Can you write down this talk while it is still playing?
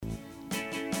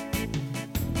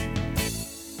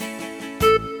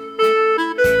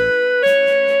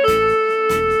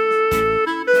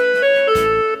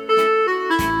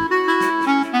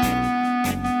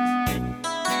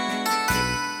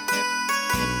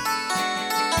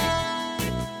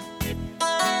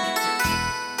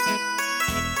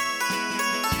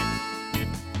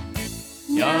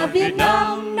Việt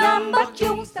Nam, Nam Bắc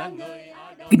Trung sáng ngời.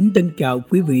 Kính thân chào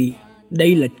quý vị.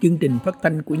 Đây là chương trình phát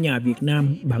thanh của Nhà Việt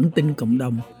Nam bản tin cộng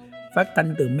đồng, phát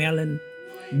thanh từ Maryland,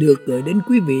 được gửi đến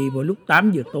quý vị vào lúc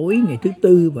 8 giờ tối ngày thứ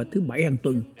Tư và thứ Bảy hàng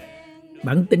tuần.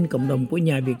 Bản tin cộng đồng của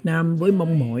Nhà Việt Nam với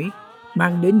mong mỏi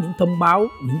mang đến những thông báo,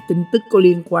 những tin tức có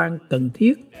liên quan, cần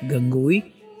thiết, gần gũi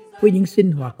với những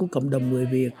sinh hoạt của cộng đồng người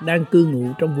Việt đang cư ngụ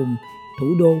trong vùng thủ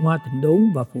đô Hoa Thịnh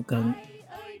Đốn và phụ cận.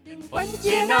 Quanh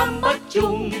chia Nam Bắc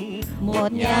Trung,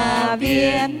 một nhà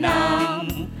Việt Nam,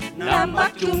 Nam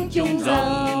Bắc Trung chung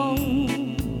rồng.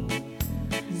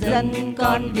 Dân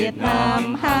con Việt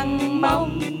Nam hằng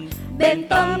mong bên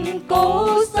tâm cố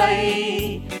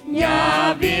xây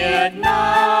nhà Việt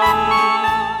Nam.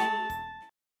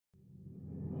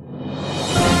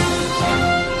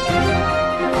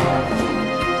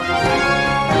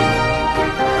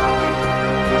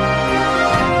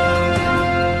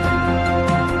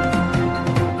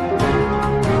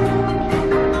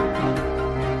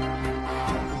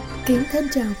 Kính thân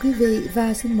chào quý vị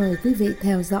và xin mời quý vị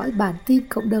theo dõi bản tin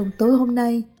cộng đồng tối hôm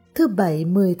nay, thứ Bảy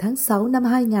 10 tháng 6 năm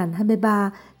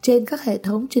 2023 trên các hệ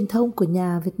thống truyền thông của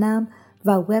Nhà Việt Nam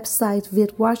và website Việt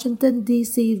Washington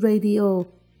DC Radio.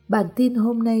 Bản tin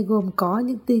hôm nay gồm có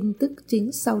những tin tức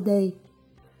chính sau đây.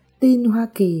 Tin Hoa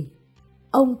Kỳ.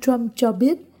 Ông Trump cho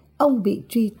biết ông bị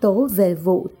truy tố về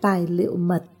vụ tài liệu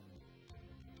mật.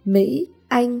 Mỹ,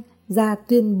 Anh ra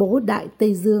tuyên bố Đại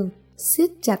Tây Dương siết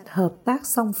chặt hợp tác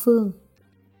song phương.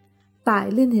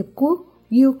 Tại Liên Hiệp Quốc,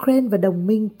 Ukraine và đồng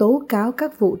minh tố cáo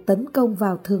các vụ tấn công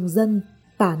vào thường dân,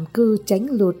 tản cư tránh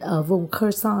lụt ở vùng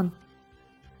Kherson.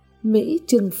 Mỹ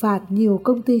trừng phạt nhiều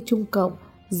công ty Trung Cộng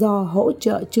do hỗ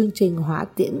trợ chương trình hỏa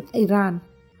tiễn Iran.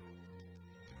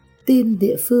 Tin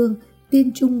địa phương,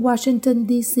 tin chung Washington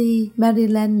DC,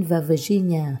 Maryland và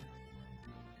Virginia.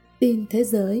 Tin thế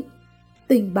giới,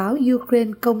 tình báo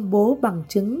Ukraine công bố bằng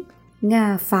chứng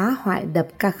Nga phá hoại đập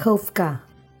Kakhovka.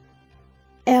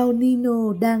 El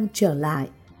Nino đang trở lại,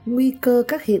 nguy cơ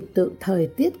các hiện tượng thời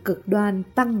tiết cực đoan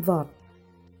tăng vọt.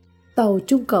 Tàu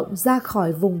Trung Cộng ra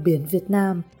khỏi vùng biển Việt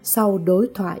Nam sau đối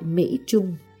thoại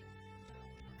Mỹ-Trung.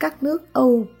 Các nước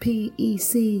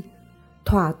OPEC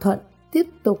thỏa thuận tiếp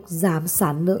tục giảm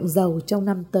sản lượng dầu trong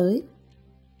năm tới.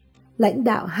 Lãnh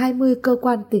đạo 20 cơ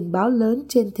quan tình báo lớn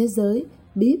trên thế giới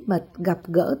bí mật gặp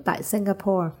gỡ tại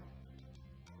Singapore.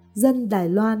 Dân Đài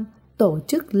Loan tổ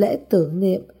chức lễ tưởng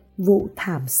niệm vụ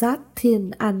thảm sát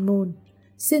Thiên An Môn.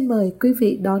 Xin mời quý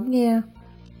vị đón nghe.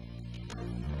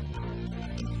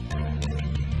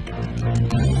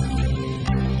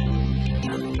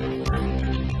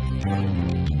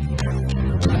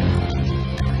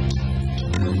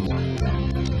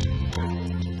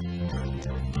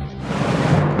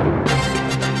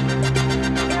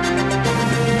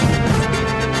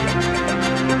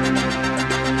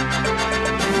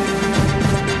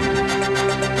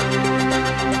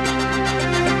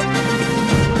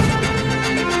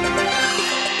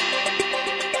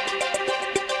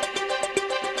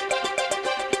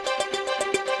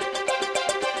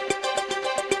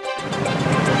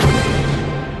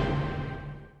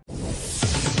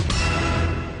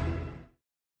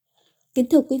 Kính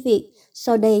thưa quý vị,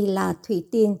 sau đây là Thủy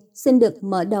Tiên xin được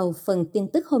mở đầu phần tin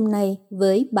tức hôm nay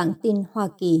với bản tin Hoa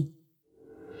Kỳ.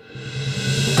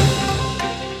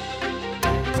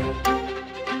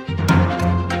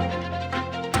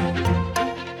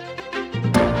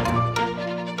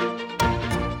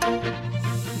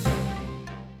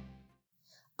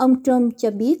 Ông Trump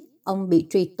cho biết ông bị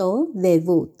truy tố về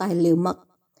vụ tài liệu mật.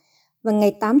 Vào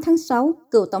ngày 8 tháng 6,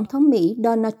 cựu Tổng thống Mỹ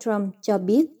Donald Trump cho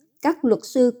biết các luật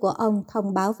sư của ông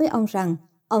thông báo với ông rằng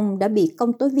ông đã bị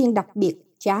công tố viên đặc biệt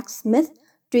Jack Smith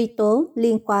truy tố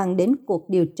liên quan đến cuộc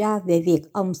điều tra về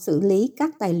việc ông xử lý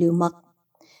các tài liệu mật.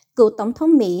 Cựu Tổng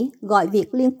thống Mỹ gọi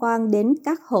việc liên quan đến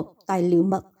các hộp tài liệu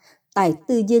mật tại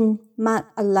tư dinh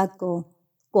Mar-a-Lago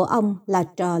của ông là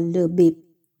trò lừa bịp.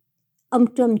 Ông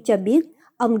Trump cho biết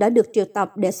ông đã được triệu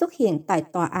tập để xuất hiện tại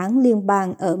tòa án liên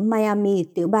bang ở Miami,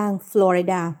 tiểu bang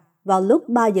Florida vào lúc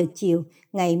 3 giờ chiều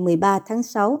ngày 13 tháng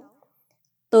 6.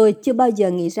 Tôi chưa bao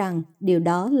giờ nghĩ rằng điều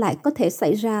đó lại có thể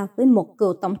xảy ra với một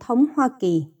cựu tổng thống Hoa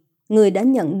Kỳ, người đã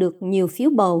nhận được nhiều phiếu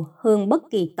bầu hơn bất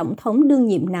kỳ tổng thống đương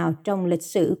nhiệm nào trong lịch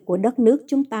sử của đất nước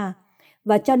chúng ta,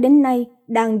 và cho đến nay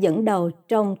đang dẫn đầu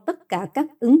trong tất cả các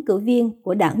ứng cử viên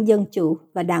của Đảng Dân Chủ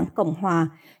và Đảng Cộng Hòa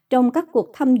trong các cuộc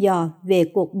thăm dò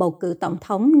về cuộc bầu cử tổng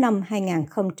thống năm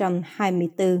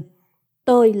 2024.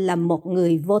 Tôi là một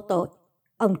người vô tội,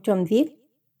 ông Trump viết.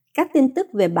 Các tin tức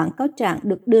về bản cáo trạng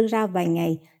được đưa ra vài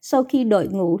ngày sau khi đội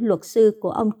ngũ luật sư của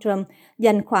ông Trump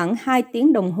dành khoảng 2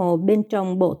 tiếng đồng hồ bên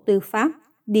trong Bộ Tư pháp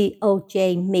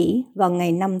DOJ Mỹ vào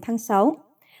ngày 5 tháng 6.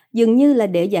 dường như là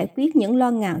để giải quyết những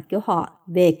lo ngại của họ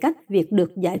về cách việc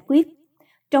được giải quyết.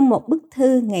 Trong một bức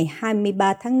thư ngày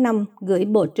 23 tháng 5 gửi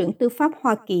Bộ trưởng Tư pháp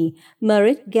Hoa Kỳ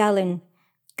Merrick Garland,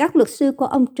 các luật sư của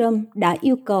ông Trump đã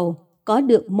yêu cầu có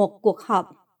được một cuộc họp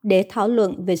để thảo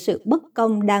luận về sự bất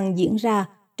công đang diễn ra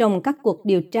trong các cuộc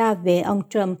điều tra về ông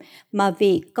Trump mà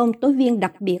vị công tố viên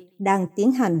đặc biệt đang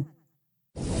tiến hành.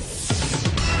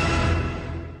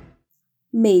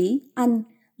 Mỹ, Anh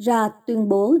ra tuyên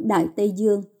bố Đại Tây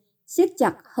Dương, siết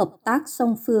chặt hợp tác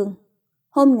song phương.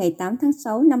 Hôm ngày 8 tháng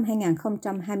 6 năm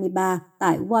 2023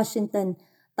 tại Washington,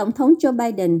 Tổng thống Joe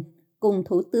Biden cùng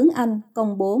Thủ tướng Anh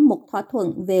công bố một thỏa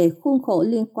thuận về khuôn khổ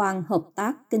liên quan hợp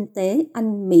tác kinh tế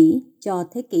Anh-Mỹ cho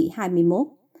thế kỷ 21,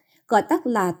 gọi tắt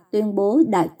là tuyên bố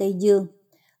Đại Tây Dương.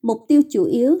 Mục tiêu chủ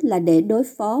yếu là để đối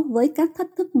phó với các thách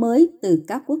thức mới từ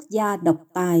các quốc gia độc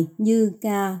tài như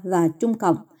Nga và Trung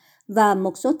Cộng và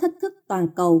một số thách thức toàn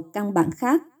cầu căn bản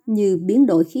khác như biến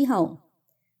đổi khí hậu.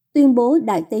 Tuyên bố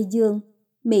Đại Tây Dương,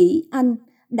 Mỹ, Anh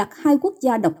đặt hai quốc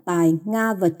gia độc tài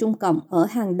Nga và Trung Cộng ở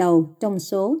hàng đầu trong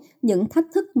số những thách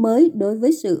thức mới đối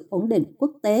với sự ổn định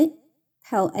quốc tế.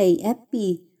 Theo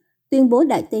AFP, tuyên bố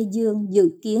Đại Tây Dương dự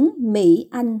kiến Mỹ,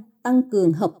 Anh tăng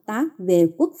cường hợp tác về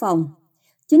quốc phòng.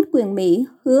 Chính quyền Mỹ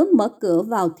hứa mở cửa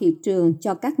vào thị trường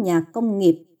cho các nhà công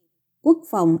nghiệp. Quốc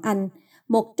phòng Anh,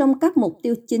 một trong các mục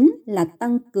tiêu chính là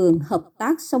tăng cường hợp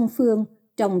tác song phương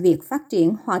trong việc phát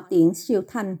triển hỏa tiễn siêu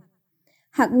thanh,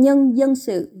 hạt nhân dân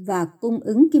sự và cung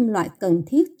ứng kim loại cần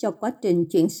thiết cho quá trình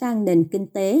chuyển sang nền kinh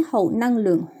tế hậu năng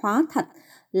lượng hóa thạch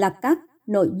là các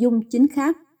nội dung chính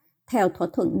khác. Theo thỏa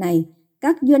thuận này,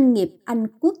 các doanh nghiệp Anh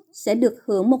quốc sẽ được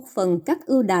hưởng một phần các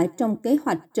ưu đãi trong kế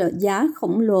hoạch trợ giá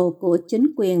khổng lồ của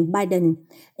chính quyền Biden,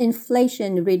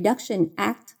 Inflation Reduction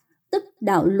Act, tức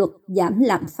đạo luật giảm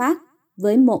lạm phát,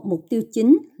 với một mục tiêu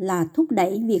chính là thúc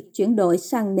đẩy việc chuyển đổi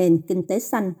sang nền kinh tế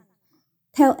xanh.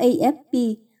 Theo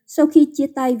AFP, sau khi chia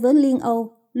tay với Liên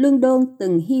Âu, London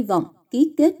từng hy vọng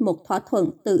ký kết một thỏa thuận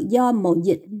tự do mậu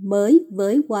dịch mới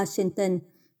với Washington.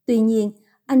 Tuy nhiên,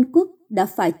 Anh quốc đã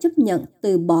phải chấp nhận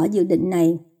từ bỏ dự định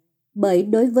này. Bởi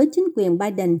đối với chính quyền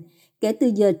Biden, kể từ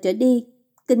giờ trở đi,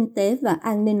 kinh tế và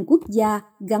an ninh quốc gia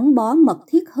gắn bó mật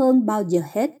thiết hơn bao giờ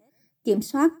hết. Kiểm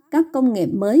soát các công nghệ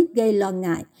mới gây lo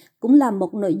ngại cũng là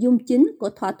một nội dung chính của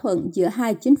thỏa thuận giữa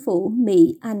hai chính phủ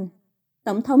Mỹ-Anh.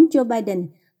 Tổng thống Joe Biden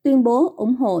tuyên bố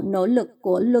ủng hộ nỗ lực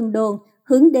của London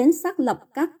hướng đến xác lập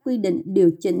các quy định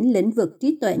điều chỉnh lĩnh vực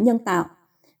trí tuệ nhân tạo.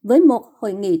 Với một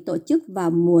hội nghị tổ chức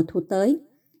vào mùa thu tới,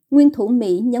 nguyên thủ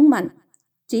Mỹ nhấn mạnh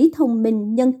trí thông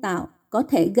minh nhân tạo có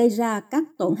thể gây ra các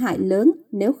tổn hại lớn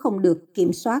nếu không được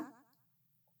kiểm soát.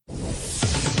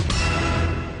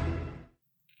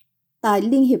 Tại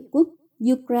Liên Hiệp Quốc,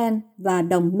 Ukraine và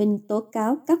đồng minh tố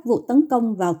cáo các vụ tấn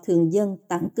công vào thường dân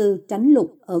tản cư tránh lụt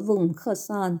ở vùng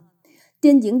Kherson.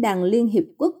 Trên diễn đàn Liên Hiệp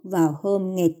Quốc vào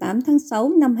hôm ngày 8 tháng 6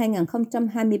 năm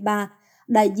 2023,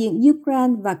 đại diện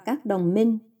Ukraine và các đồng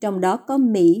minh, trong đó có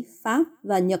Mỹ, Pháp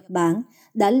và Nhật Bản,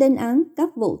 đã lên án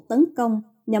các vụ tấn công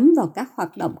nhắm vào các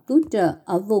hoạt động cứu trợ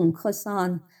ở vùng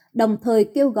Kherson, đồng thời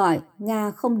kêu gọi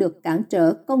Nga không được cản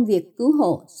trở công việc cứu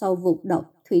hộ sau vụ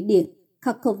đập thủy điện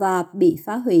Kharkova bị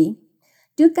phá hủy.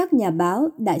 Trước các nhà báo,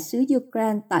 đại sứ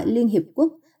Ukraine tại Liên Hiệp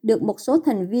Quốc được một số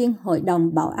thành viên Hội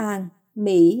đồng Bảo an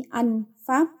Mỹ, Anh,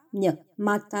 Pháp, Nhật,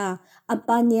 Malta,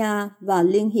 Albania và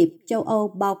Liên hiệp châu Âu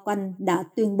bao quanh đã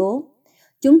tuyên bố: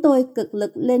 chúng tôi cực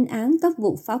lực lên án các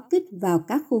vụ pháo kích vào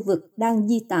các khu vực đang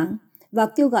di tản và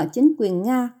kêu gọi chính quyền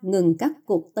Nga ngừng các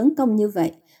cuộc tấn công như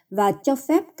vậy và cho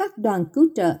phép các đoàn cứu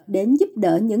trợ đến giúp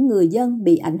đỡ những người dân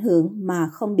bị ảnh hưởng mà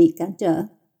không bị cản trở.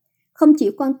 Không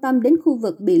chỉ quan tâm đến khu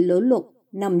vực bị lũ lụt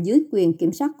nằm dưới quyền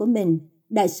kiểm soát của mình,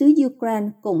 đại sứ Ukraine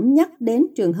cũng nhắc đến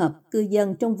trường hợp cư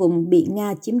dân trong vùng bị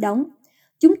Nga chiếm đóng.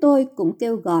 Chúng tôi cũng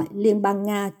kêu gọi Liên bang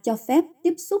Nga cho phép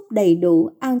tiếp xúc đầy đủ,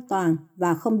 an toàn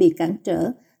và không bị cản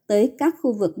trở tới các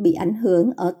khu vực bị ảnh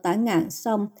hưởng ở tả ngạn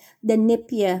sông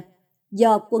Dnepr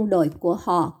do quân đội của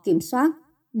họ kiểm soát,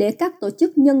 để các tổ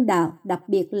chức nhân đạo, đặc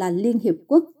biệt là Liên Hiệp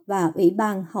Quốc và Ủy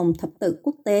ban Hồng Thập tự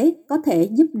Quốc tế có thể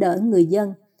giúp đỡ người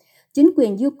dân. Chính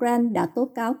quyền Ukraine đã tố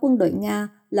cáo quân đội Nga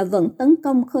là vẫn tấn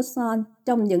công Kherson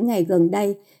trong những ngày gần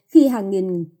đây khi hàng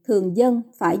nghìn thường dân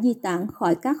phải di tản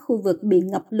khỏi các khu vực bị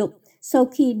ngập lụt sau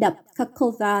khi đập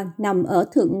Kharkova nằm ở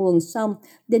thượng nguồn sông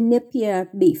Dnepr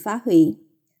bị phá hủy.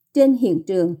 Trên hiện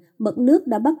trường, mực nước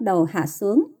đã bắt đầu hạ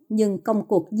xuống, nhưng công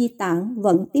cuộc di tản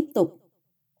vẫn tiếp tục.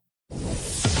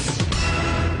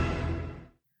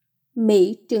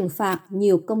 Mỹ trừng phạt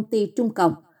nhiều công ty Trung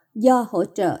Cộng do hỗ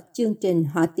trợ chương trình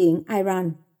hỏa tiễn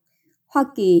Iran. Hoa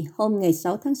Kỳ hôm ngày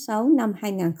 6 tháng 6 năm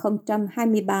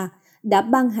 2023 đã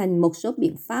ban hành một số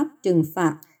biện pháp trừng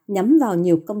phạt nhắm vào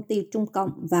nhiều công ty Trung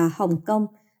Cộng và Hồng Kông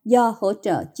do hỗ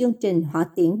trợ chương trình hỏa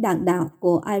tiễn đạn đạo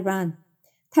của Iran.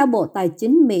 Theo Bộ Tài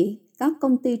chính Mỹ, các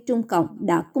công ty Trung Cộng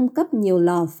đã cung cấp nhiều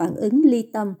lò phản ứng ly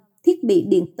tâm, thiết bị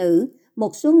điện tử,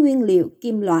 một số nguyên liệu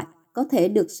kim loại có thể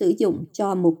được sử dụng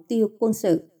cho mục tiêu quân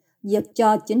sự, giúp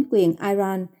cho chính quyền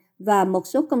Iran và một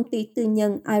số công ty tư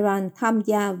nhân Iran tham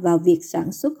gia vào việc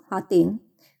sản xuất hỏa tiễn,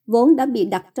 vốn đã bị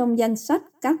đặt trong danh sách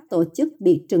các tổ chức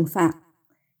bị trừng phạt.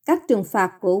 Các trừng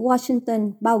phạt của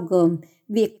Washington bao gồm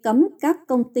việc cấm các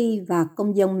công ty và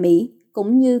công dân Mỹ,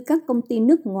 cũng như các công ty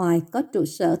nước ngoài có trụ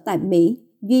sở tại Mỹ,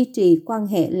 duy trì quan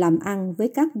hệ làm ăn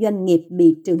với các doanh nghiệp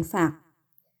bị trừng phạt.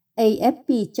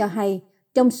 AFP cho hay,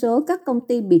 trong số các công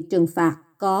ty bị trừng phạt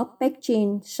có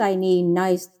Beijing Shiny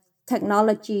Nice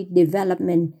Technology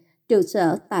Development, trụ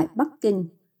sở tại Bắc Kinh,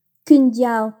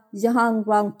 Qinzhou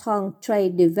Zhongrongtong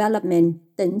Trade Development,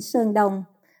 tỉnh Sơn Đông,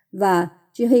 và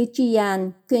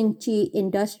Zhejiang Qingqi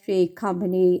Industry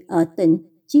Company ở tỉnh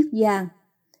Chiết Giang.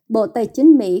 Bộ Tài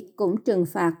chính Mỹ cũng trừng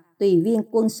phạt tùy viên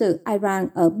quân sự Iran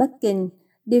ở Bắc Kinh,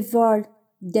 Devor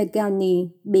Degani,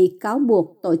 bị cáo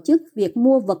buộc tổ chức việc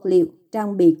mua vật liệu,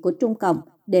 trang bị của Trung Cộng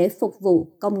để phục vụ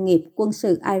công nghiệp quân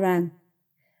sự Iran.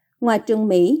 Ngoại trưởng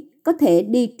Mỹ có thể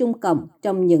đi Trung Cộng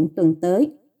trong những tuần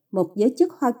tới. Một giới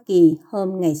chức Hoa Kỳ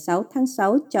hôm ngày 6 tháng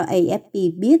 6 cho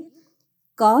AFP biết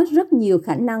có rất nhiều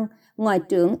khả năng Ngoại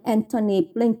trưởng Antony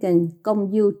Blinken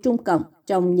công du Trung Cộng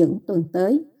trong những tuần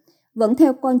tới. Vẫn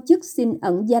theo quan chức xin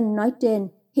ẩn danh nói trên,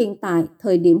 hiện tại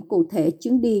thời điểm cụ thể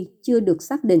chuyến đi chưa được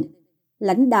xác định.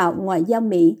 Lãnh đạo Ngoại giao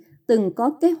Mỹ từng có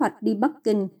kế hoạch đi Bắc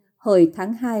Kinh hồi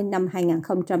tháng 2 năm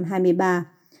 2023.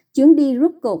 Chuyến đi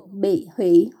rốt cuộc bị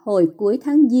hủy hồi cuối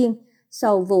tháng Giêng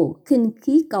sau vụ khinh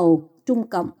khí cầu Trung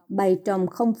Cộng bay trong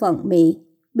không phận Mỹ,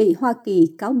 bị Hoa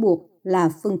Kỳ cáo buộc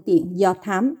là phương tiện do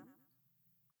thám.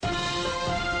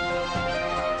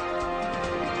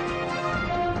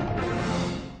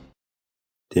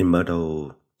 Để mở đầu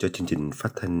cho chương trình phát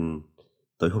thanh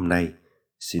tối hôm nay,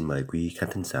 xin mời quý khán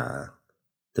thính giả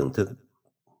thưởng thức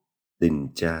Tình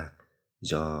Cha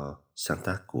do sáng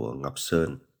tác của Ngọc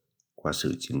Sơn qua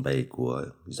sự trình bày của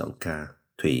giọng ca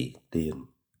Thủy Tiên.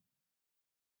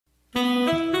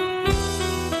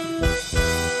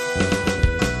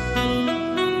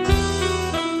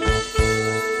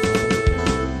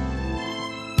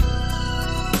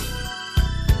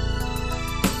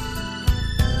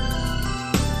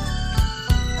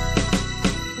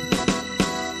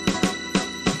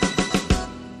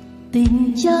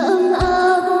 Tình cha ấm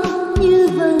áp như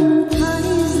vầng thái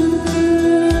dương,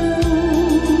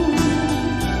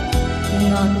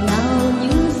 ngọt ngào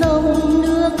như dòng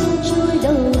nước trôi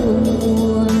đầu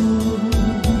nguồn,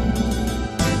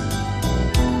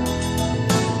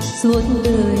 suốt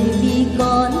đời vì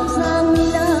con gian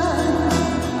nan,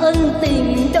 ân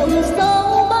tình đậm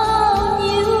sâu bao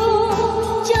nhiêu.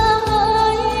 Cha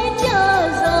ơi cha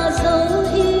già dấu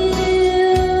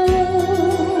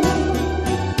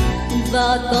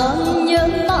và con nhớ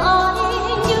mãi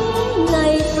những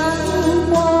ngày tháng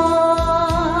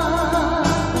qua,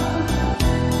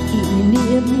 kỷ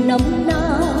niệm năm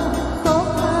nào khó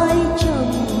phai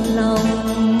trong lòng.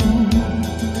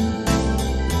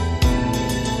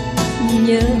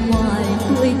 Nhớ hoài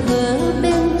tuổi thơ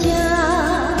bên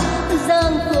cha,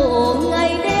 gian khổ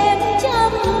ngày đêm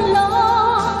chăm lo,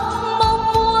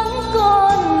 mong muốn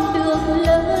con được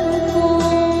lớn khôn.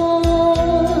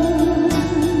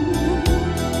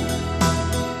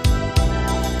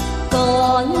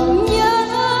 Còn nhớ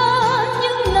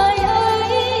những ngày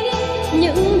ấy,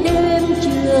 những đêm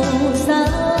trường giá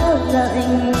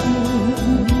lạnh,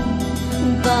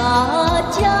 và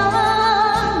cha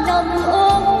nằm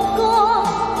ôm con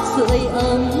sưởi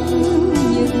ấm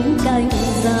những cánh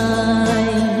dài,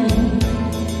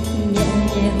 nhẹ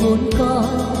nhẹ hôn con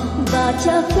và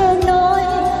cha khẽ nói: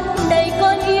 này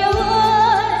con yêu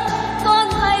ơi, con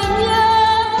hãy nhớ.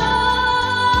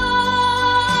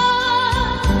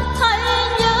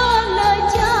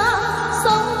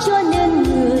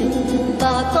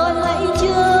 Và con hãy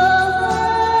chờ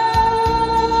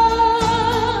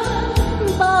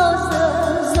bao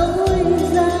giờ dối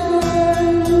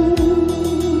gian,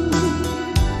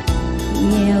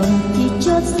 nghèo thì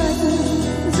chót sách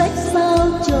rách sao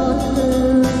cho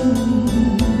thơm,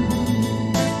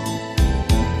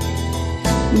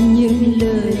 những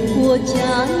lời của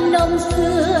cha năm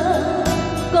xưa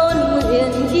con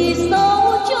nguyện ghi sâu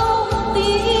trong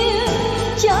tim.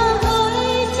 Cha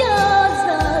ơi cha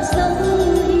già dấu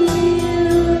yêu.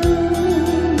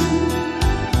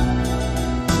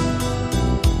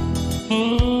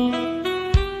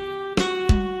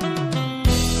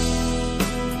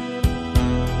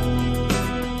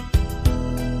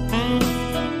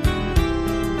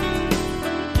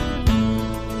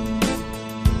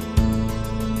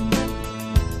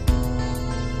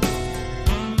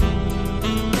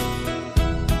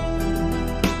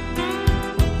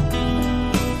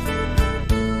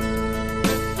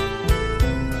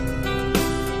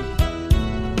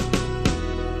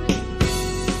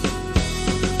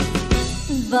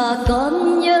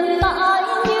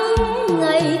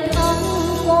 ngày tháng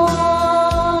qua,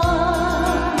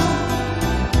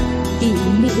 kỷ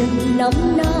niệm năm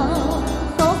nào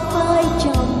khóc phai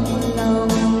trong lòng.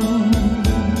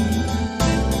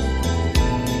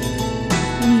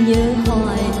 Nhớ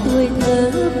hỏi tuổi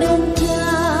thơ bên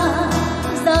cha,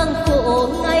 gian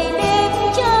khổ ngày đêm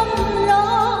chăm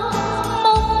lo,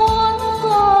 mong muốn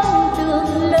con được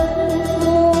lớn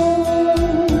khôn.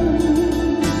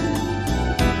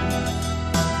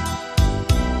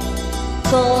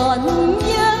 Còn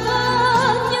nhớ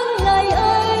những ngày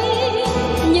ấy,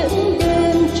 những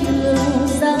đêm trường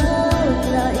giao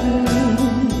lạnh,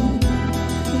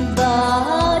 và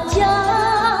cha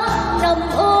nằm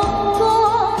ôm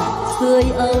con sưởi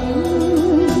ấm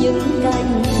những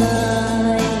cánh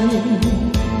dài.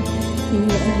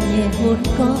 Nhẹ nhẹ hôn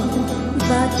con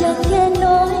và cha nghe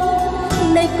nói,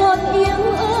 này con yêu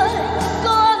ơi,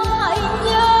 con hãy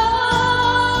nhớ,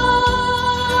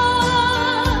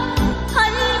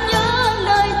 hãy nhớ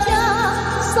lời cha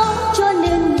sống cho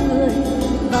nên người,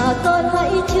 và con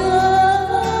hãy chờ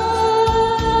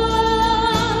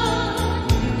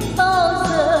bao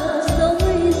giờ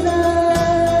dối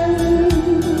gian.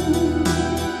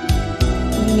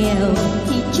 Nghèo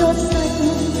thì cho xanh,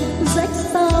 rách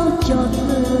sao cho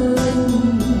thơm,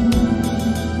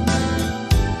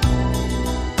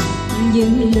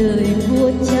 những lời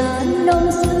vua cha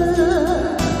năm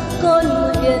xưa con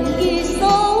nguyện ghi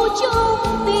sâu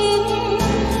trong tim.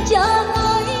 Cha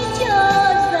ơi cha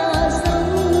già dấu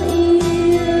yêu,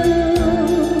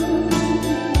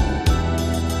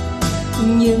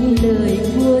 những lời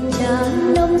vua cha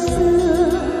năm xưa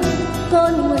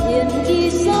con nguyện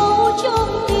ghi sâu trong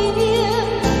tim.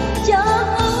 Cha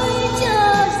ơi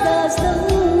cha già dấu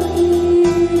yêu,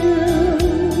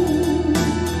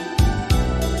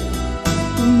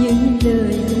 những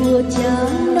lời vua cha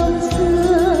năm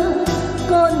xưa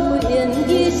con nguyện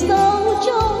ghi sâu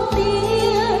trong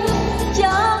tim.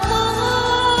 Cha ơi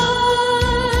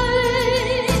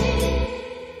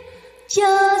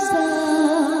cha già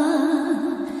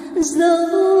dấu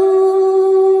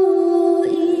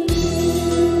yêu.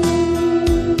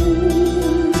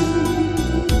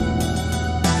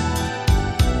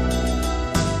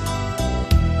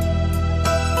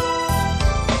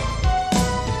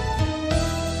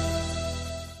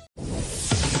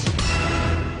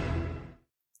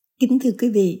 Kính thưa quý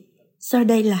vị, sau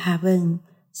đây là Hà Vân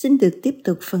xin được tiếp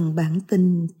tục phần bản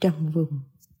tin trong vùng.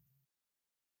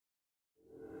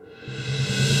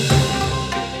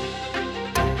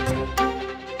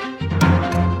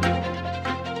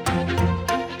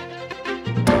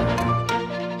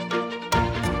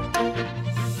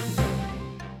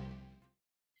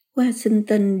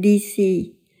 Washington DC,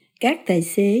 các tài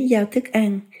xế giao thức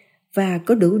ăn và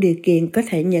có đủ điều kiện có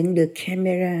thể nhận được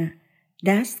camera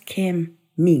dashcam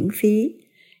miễn phí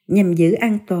nhằm giữ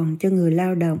an toàn cho người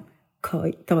lao động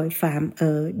khỏi tội phạm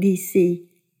ở DC.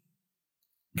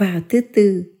 Vào thứ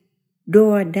Tư,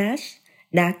 DoorDash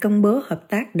đã công bố hợp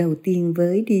tác đầu tiên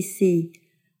với DC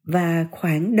và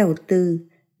khoản đầu tư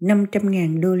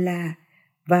 $500,000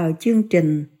 vào chương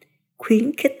trình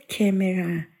khuyến khích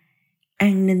camera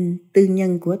an ninh tư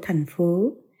nhân của thành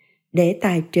phố để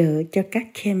tài trợ cho các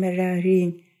camera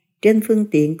riêng trên phương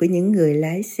tiện của những người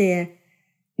lái xe,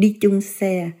 đi chung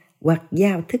xe hoặc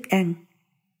giao thức ăn.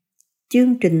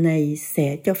 Chương trình này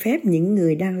sẽ cho phép những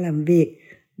người đang làm việc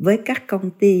với các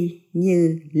công ty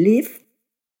như Lyft,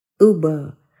 Uber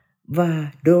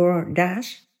và DoorDash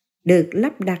được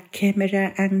lắp đặt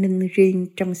camera an ninh riêng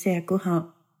trong xe của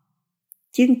họ.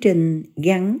 Chương trình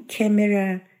gắn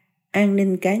camera an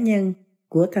ninh cá nhân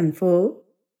của thành phố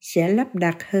sẽ lắp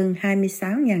đặt hơn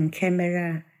 26.000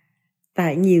 camera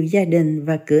tại nhiều gia đình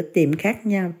và cửa tiệm khác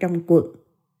nhau trong quận.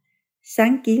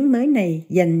 Sáng kiến mới này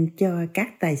dành cho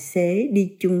các tài xế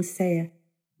đi chung xe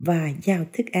và giao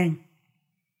thức ăn.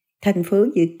 Thành phố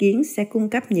dự kiến sẽ cung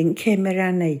cấp những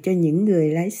camera này cho những người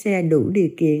lái xe đủ điều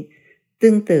kiện,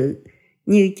 tương tự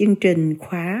như chương trình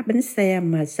khóa bánh xe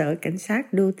mà Sở Cảnh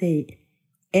sát Đô thị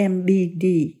MPD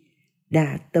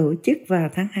đã tổ chức vào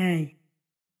tháng 2.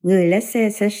 Người lái xe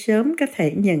sẽ sớm có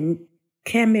thể nhận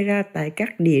camera tại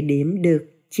các địa điểm được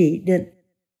chỉ định.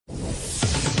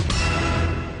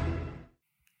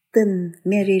 Tin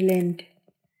Maryland,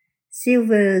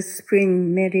 Silver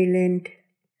Spring, Maryland.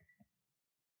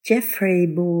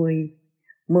 Jeffrey Boyd,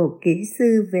 một kỹ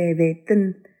sư về vệ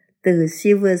tinh từ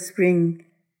Silver Spring,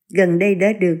 gần đây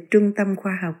đã được Trung tâm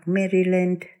Khoa học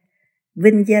Maryland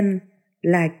vinh danh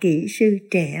là kỹ sư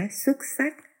trẻ xuất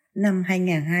sắc năm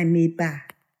 2023.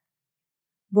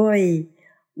 Boyd,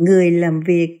 người làm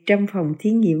việc trong phòng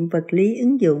thí nghiệm vật lý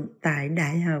ứng dụng tại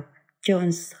Đại học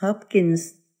Johns Hopkins,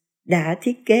 đã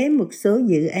thiết kế một số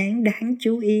dự án đáng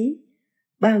chú ý,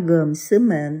 bao gồm sứ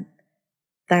mệnh,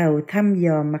 tàu thăm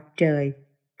dò mặt trời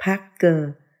Parker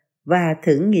và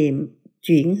thử nghiệm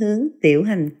chuyển hướng tiểu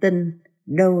hành tinh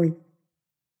đôi.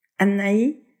 Anh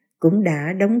ấy cũng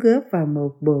đã đóng góp vào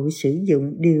một bộ sử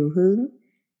dụng điều hướng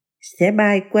sẽ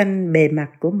bay quanh bề mặt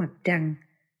của mặt trăng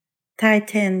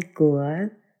Titan của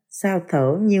sao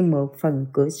Thổ như một phần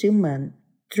của sứ mệnh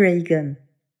Dragon.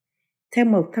 Theo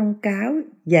một thông cáo,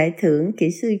 giải thưởng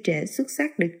kỹ sư trẻ xuất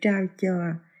sắc được trao cho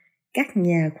các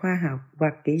nhà khoa học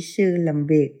hoặc kỹ sư làm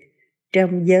việc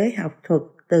trong giới học thuật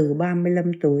từ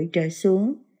 35 tuổi trở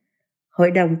xuống.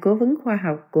 Hội đồng cố vấn khoa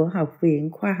học của Học viện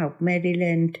Khoa học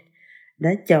Maryland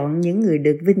đã chọn những người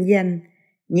được vinh danh,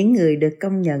 những người được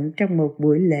công nhận trong một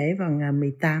buổi lễ vào ngày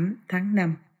 18 tháng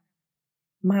 5.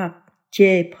 Mark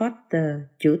J. Potter,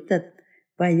 chủ tịch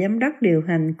và giám đốc điều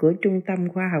hành của Trung tâm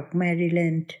Khoa học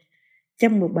Maryland,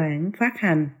 trong một bản phát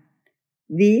hành,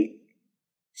 viết: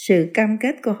 sự cam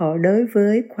kết của họ đối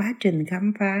với quá trình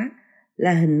khám phá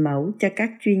là hình mẫu cho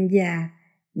các chuyên gia,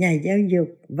 nhà giáo dục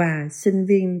và sinh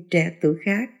viên trẻ tuổi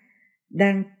khác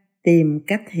đang tìm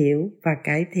cách hiểu và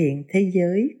cải thiện thế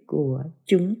giới của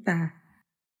chúng ta.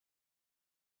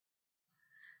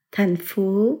 Thành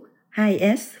phố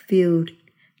Highesfield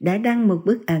đã đăng một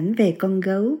bức ảnh về con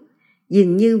gấu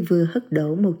dường như vừa hất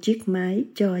đổ một chiếc máy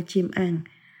cho chim ăn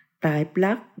tại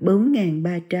Block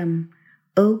 4300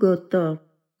 Oglethorpe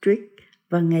Street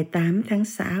vào ngày 8 tháng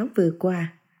 6 vừa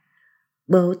qua.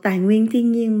 Bộ Tài nguyên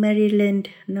Thiên nhiên Maryland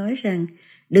nói rằng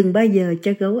đừng bao giờ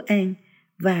cho gấu ăn,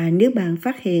 và nếu bạn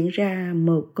phát hiện ra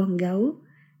một con gấu,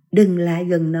 đừng lại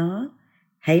gần nó.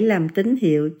 Hãy làm tín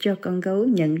hiệu cho con gấu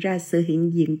nhận ra sự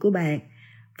hiện diện của bạn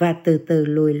và từ từ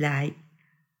lùi lại.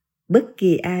 Bất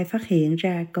kỳ ai phát hiện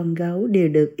ra con gấu đều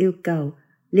được yêu cầu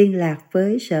liên lạc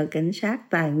với Sở Cảnh sát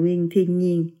Tài nguyên Thiên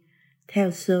nhiên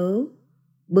theo số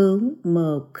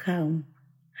 410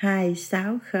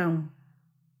 260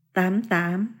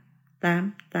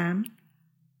 8888.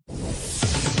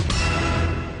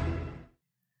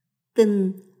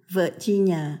 Tin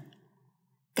Virginia.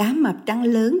 Cá mập trắng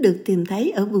lớn được tìm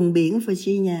thấy ở vùng biển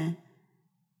Virginia.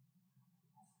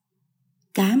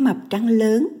 Cá mập trắng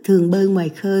lớn thường bơi ngoài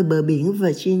khơi bờ biển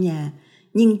Virginia,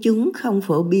 nhưng chúng không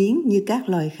phổ biến như các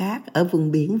loài khác ở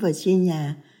vùng biển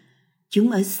Virginia.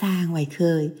 Chúng ở xa ngoài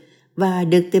khơi và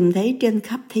được tìm thấy trên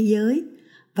khắp thế giới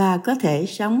và có thể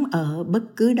sống ở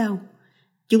bất cứ đâu.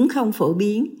 Chúng không phổ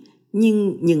biến,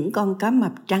 nhưng những con cá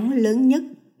mập trắng lớn nhất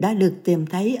đã được tìm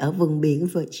thấy ở vùng biển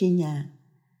Virginia.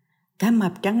 Cá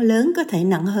mập trắng lớn có thể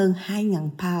nặng hơn 2.000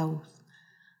 pound.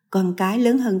 Con cái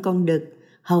lớn hơn con đực.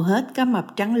 Hầu hết cá mập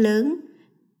trắng lớn,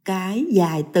 cái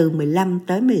dài từ 15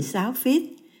 tới 16 feet,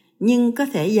 nhưng có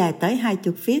thể dài tới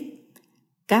 20 feet.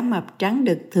 Cá mập trắng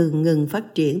đực thường ngừng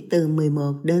phát triển từ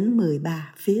 11 đến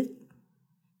 13 feet.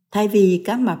 Thay vì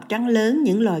cá mập trắng lớn,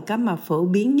 những loài cá mập phổ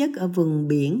biến nhất ở vùng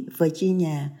biển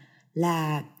Virginia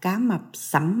là cá mập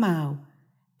sẫm màu,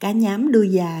 cá nhám đuôi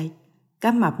dài,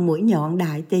 cá mập mũi nhọn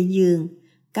Đại Tây Dương,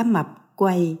 cá mập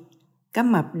quay, cá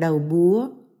mập đầu búa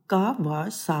có vỏ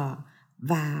sò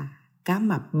và cá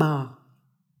mập bò.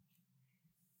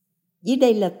 Dưới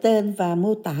đây là tên và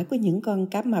mô tả của những con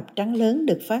cá mập trắng lớn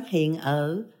được phát hiện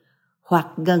ở hoặc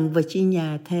gần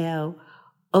Virginia theo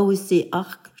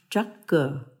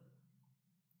Oceostructure.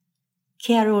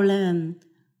 Caroline,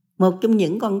 một trong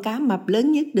những con cá mập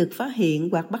lớn nhất được phát hiện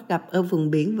hoặc bắt gặp ở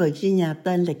vùng biển Virginia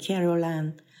tên là Caroline,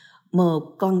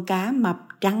 một con cá mập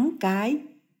trắng cái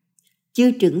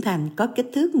chưa trưởng thành có kích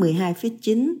thước 12 feet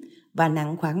 9 và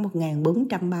nặng khoảng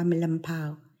 1.435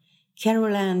 pound.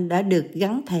 Caroline đã được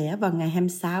gắn thẻ vào ngày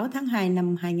 26 tháng 2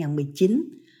 năm 2019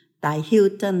 tại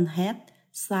Hilton Head,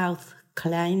 South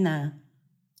Carolina.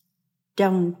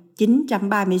 Trong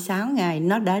 936 ngày,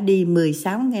 nó đã đi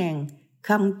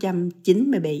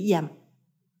 16.097 dặm.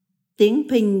 Tiếng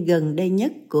ping gần đây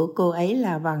nhất của cô ấy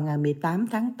là vào ngày 18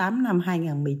 tháng 8 năm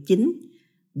 2019,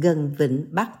 gần vịnh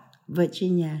Bắc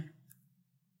Virginia.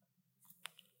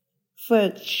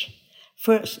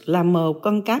 First là một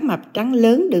con cá mập trắng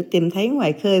lớn được tìm thấy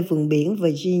ngoài khơi vùng biển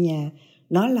Virginia.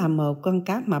 Nó là một con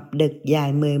cá mập đực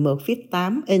dài 11 feet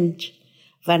 8 inch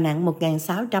và nặng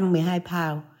 1.612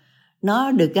 pound.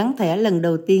 Nó được gắn thẻ lần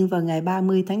đầu tiên vào ngày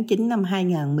 30 tháng 9 năm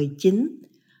 2019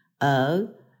 ở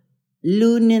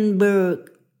Lunenburg,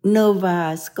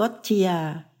 Nova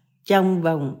Scotia. Trong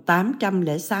vòng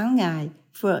 806 ngày,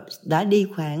 First đã đi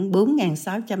khoảng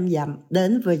 4.600 dặm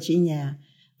đến Virginia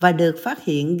và được phát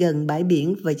hiện gần bãi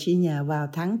biển Virginia vào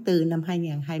tháng 4 năm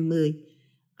 2020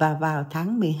 và vào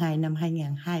tháng 12 năm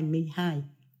 2022.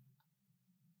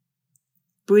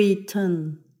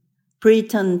 Britain.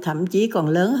 Britain thậm chí còn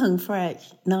lớn hơn French.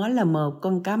 Nó là một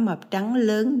con cá mập trắng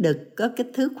lớn đực có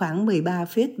kích thước khoảng 13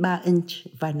 feet 3 inch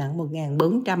và nặng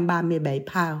 1.437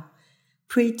 pound.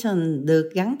 Britain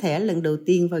được gắn thẻ lần đầu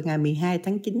tiên vào ngày 12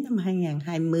 tháng 9 năm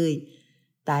 2020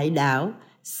 tại đảo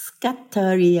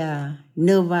Scartaria,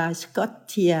 Nova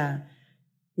Scotia.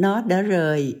 Nó đã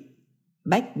rời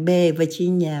Back Bay,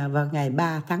 Virginia vào ngày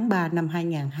 3 tháng 3 năm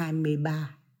 2023.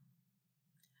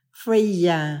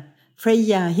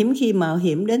 Fraser hiếm khi mạo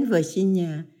hiểm đến Virginia.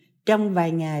 Trong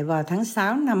vài ngày vào tháng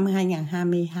 6 năm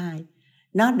 2022,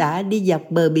 nó đã đi dọc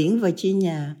bờ biển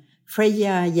Virginia.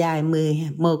 Fraser dài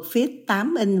 11 feet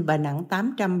 8 inch và nặng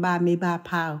 833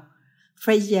 pound.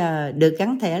 Fraser được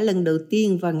gắn thẻ lần đầu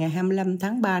tiên vào ngày 25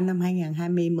 tháng 3 năm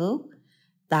 2021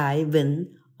 tại vịnh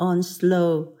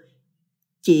Onslow.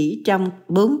 Chỉ trong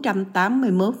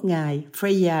 481 ngày,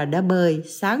 Fraser đã bơi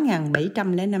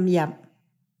 6.705 dặm.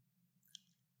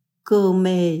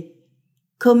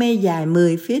 Come dài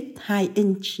 10 feet 2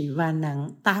 inch và nặng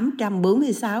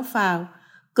 846 pound.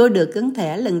 Cô được gắn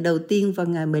thẻ lần đầu tiên vào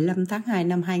ngày 15 tháng 2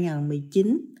 năm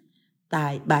 2019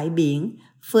 tại bãi biển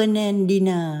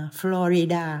Fernandina,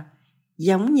 Florida.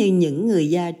 Giống như những người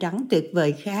da trắng tuyệt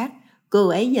vời khác, cô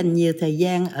ấy dành nhiều thời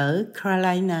gian ở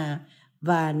Carolina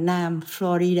và Nam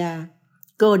Florida.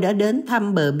 Cô đã đến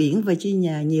thăm bờ biển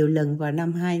Virginia nhiều lần vào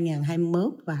năm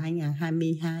 2021 và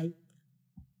 2022.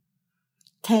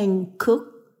 Tang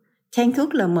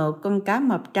Cook là một con cá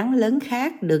mập trắng lớn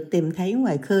khác được tìm thấy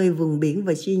ngoài khơi vùng biển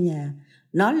Virginia.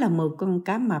 Nó là một con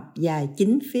cá mập dài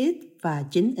 9 feet và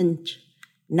 9 inch,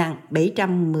 nặng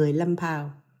 715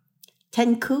 pound.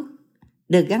 Tang Cook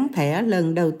được gắn thẻ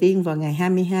lần đầu tiên vào ngày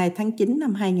 22 tháng 9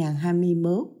 năm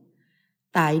 2021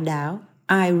 tại đảo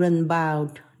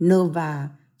Ironbound, Nova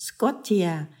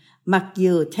Scotia. Mặc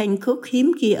dù Tang Cook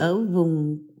hiếm khi ở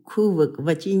khu vực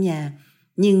Virginia,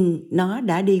 nhưng nó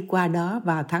đã đi qua đó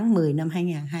vào tháng 10 năm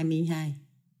 2022.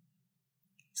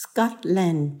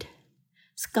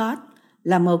 Scott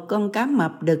là một con cá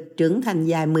mập đực trưởng thành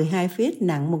dài 12 feet,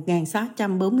 nặng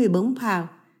 1.644 pound.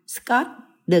 Scott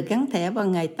được gắn thẻ vào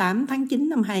ngày 8 tháng 9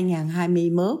 năm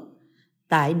 2021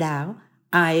 tại đảo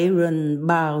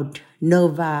Ironbound,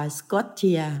 Nova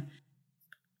Scotia.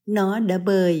 Nó đã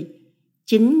bơi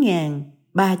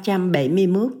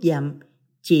 9.371 dặm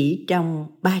chỉ trong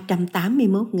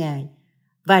 381 ngày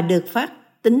và được phát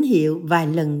tín hiệu vài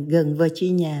lần gần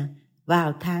Virginia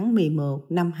vào tháng 11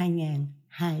 năm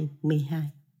 2022.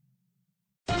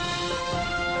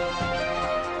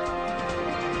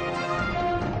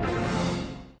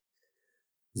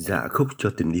 Dạ khúc cho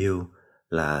tình yêu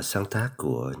là sáng tác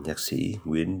của nhạc sĩ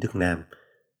Nguyễn Đức Nam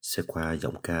sẽ qua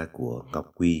giọng ca của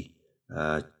Ngọc Quy.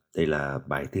 Đây là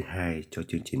bài thứ 2 cho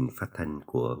chương trình phát thanh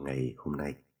của ngày hôm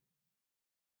nay.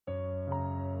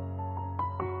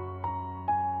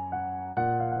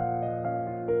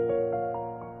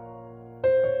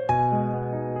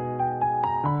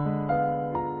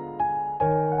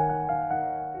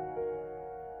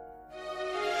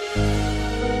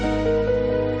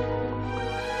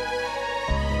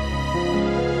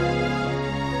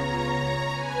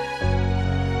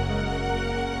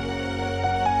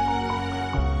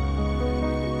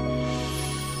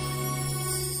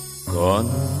 Còn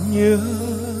nhớ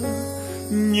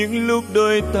những lúc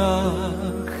đôi ta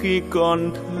khi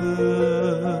còn thơ,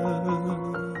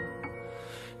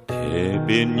 thề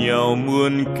bên nhau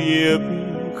muôn kiếp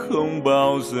không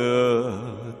bao giờ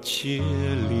chia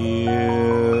lìa.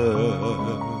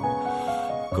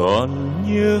 Còn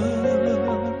nhớ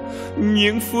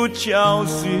những phút trao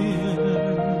duyên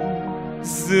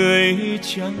dưới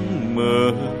trăng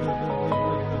mờ,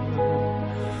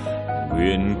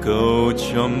 nguyện cầu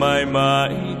cho mãi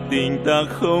mãi tình ta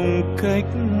không cách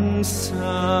xa.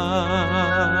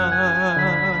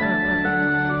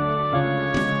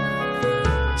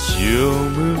 Chiều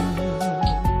mưa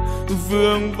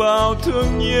vương vào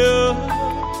thương nhớ,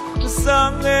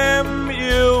 dáng em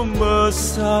yêu mờ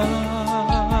xa.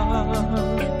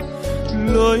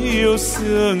 Lối yêu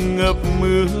xưa ngập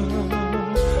mưa,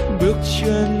 bước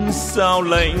chân sao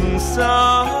lạnh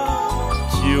giá.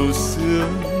 Chiều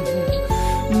sương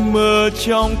mơ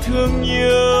trong thương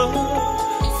nhớ,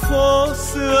 phố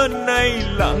xưa nay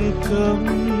lặng câm.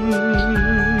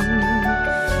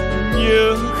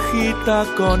 Nhớ khi ta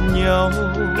còn nhau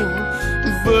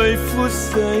với phút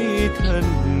giây thần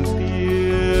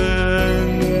tiên.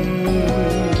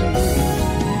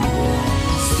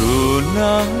 Dù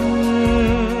nắng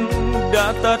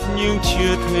đã tắt nhưng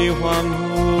chưa thấy hoàng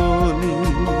hôn,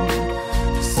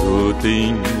 dù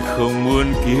tình không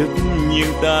muốn kiếp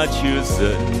nhưng ta chưa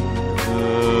giận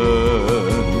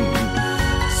hờn.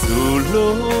 Dù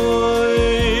lối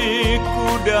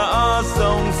cũ đã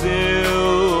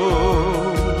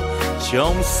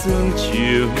trong sương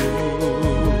chiều,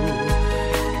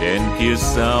 đèn kia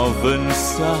sao vẫn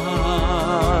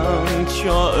sáng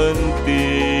cho ân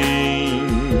tình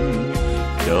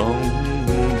đong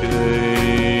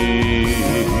đầy.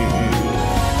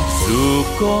 Dù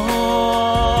có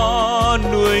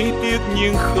nuối tiếc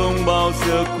nhưng không bao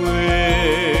giờ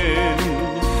quên,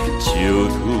 chiều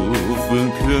thu vương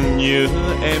thương nhớ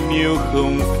em yêu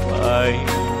không phải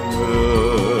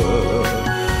ngờ.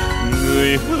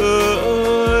 Người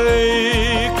ơi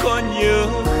có nhớ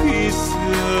khi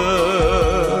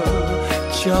xưa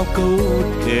trao câu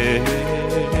thề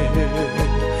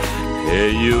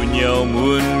yêu nhau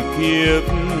muôn kiếp,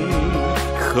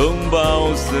 không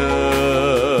bao giờ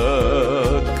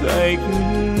cách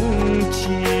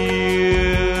chia.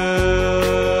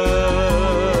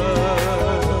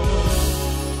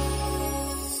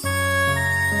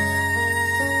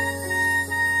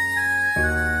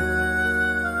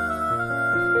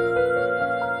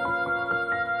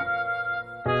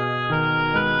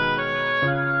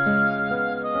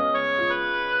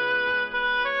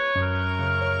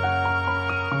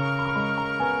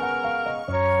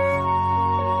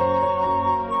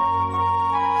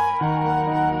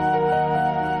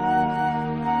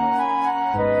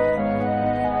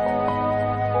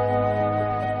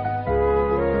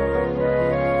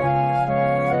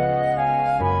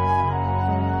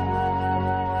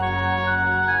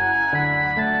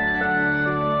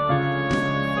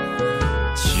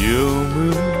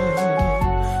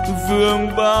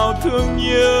 Vương bao thương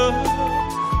nhớ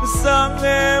dáng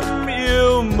em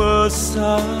yêu mờ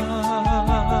xa,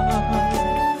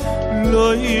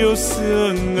 lối yêu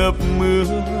xưa ngập mưa,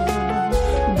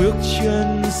 bước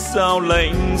chân sao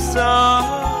lạnh giá.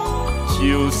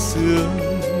 Chiều sương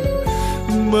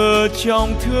mơ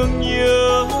trong thương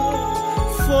nhớ,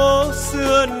 phố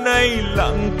xưa nay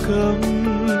lặng câm.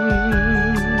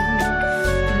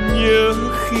 Nhớ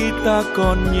khi ta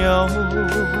còn nhau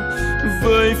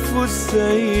với phút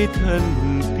giây thần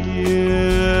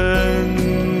tiên.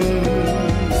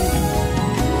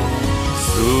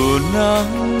 Dù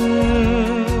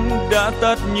nắng đã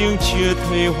tắt nhưng chưa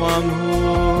thấy hoàng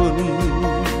hôn,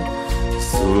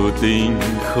 dù tình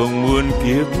không muốn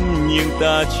kiếp nhưng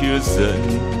ta chưa giận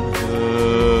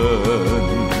hờn.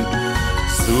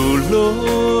 Dù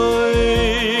lối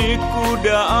cũ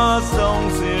đã dòng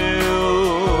rêu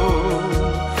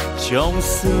trong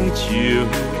sương chiều,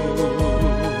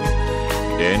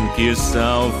 đèn kia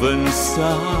sao vẫn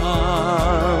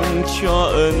sáng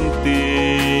cho ân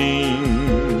tình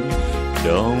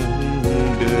đong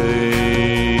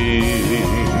đầy.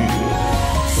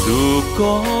 Dù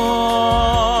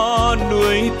có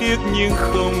nuối tiếc nhưng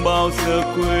không bao giờ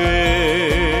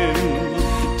quên,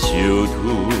 chiều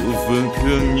thu vương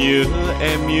thương nhớ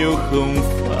em yêu không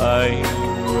phải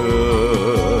ngờ.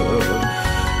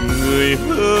 Người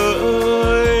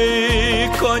ơi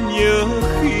có nhớ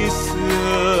khi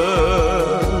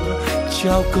xưa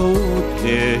trao câu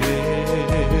thề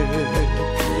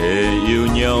yêu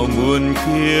nhau muôn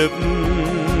kiếp,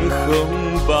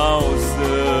 không bao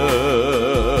giờ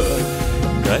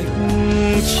cách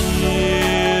chia.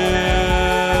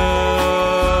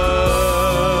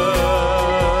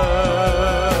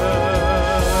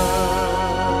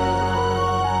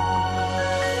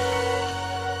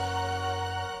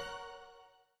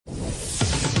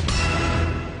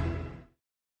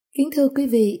 Kính thưa quý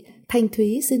vị, Thanh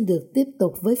Thúy xin được tiếp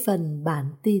tục với phần bản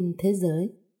tin thế giới.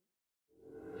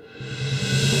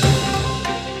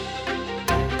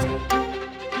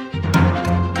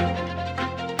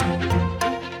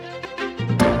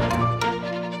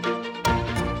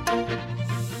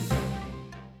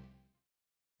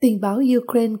 Tình báo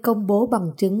Ukraine công bố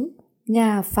bằng chứng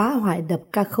Nga phá hoại đập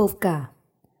Kakhovka.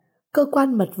 Cơ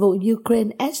quan mật vụ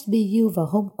Ukraine SBU vào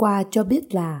hôm qua cho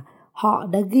biết là họ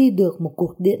đã ghi được một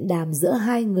cuộc điện đàm giữa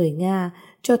hai người Nga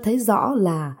cho thấy rõ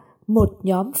là một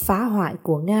nhóm phá hoại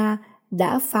của Nga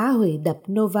đã phá hủy đập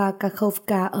Nova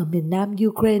Kakhovka ở miền nam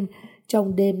Ukraine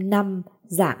trong đêm 5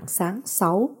 rạng sáng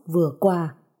 6 vừa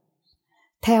qua.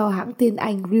 Theo hãng tin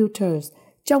Anh Reuters,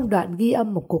 trong đoạn ghi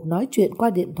âm một cuộc nói chuyện qua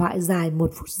điện thoại dài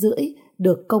 1 phút rưỡi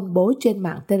được công bố trên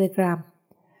mạng Telegram,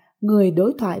 người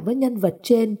đối thoại với nhân vật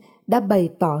trên đã bày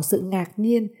tỏ sự ngạc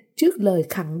nhiên trước lời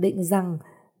khẳng định rằng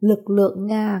lực lượng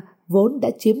Nga vốn đã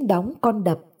chiếm đóng con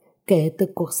đập kể từ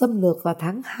cuộc xâm lược vào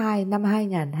tháng 2 năm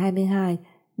 2022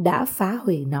 đã phá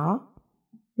hủy nó.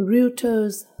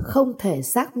 Reuters không thể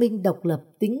xác minh độc lập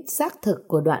tính xác thực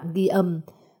của đoạn ghi âm.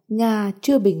 Nga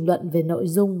chưa bình luận về nội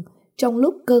dung, trong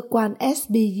lúc cơ quan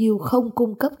SBU không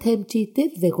cung cấp thêm chi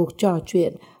tiết về cuộc trò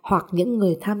chuyện hoặc những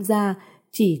người tham gia,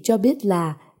 chỉ cho biết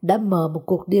là đã mở một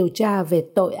cuộc điều tra về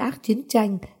tội ác chiến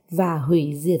tranh và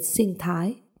hủy diệt sinh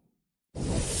thái.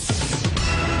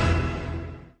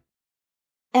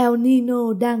 El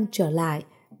Nino đang trở lại,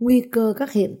 nguy cơ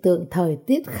các hiện tượng thời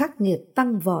tiết khắc nghiệt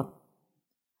tăng vọt.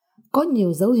 Có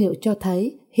nhiều dấu hiệu cho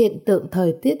thấy hiện tượng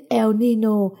thời tiết El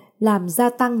Nino làm gia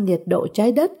tăng nhiệt độ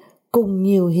trái đất cùng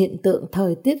nhiều hiện tượng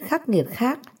thời tiết khắc nghiệt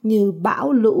khác như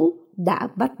bão lũ đã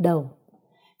bắt đầu.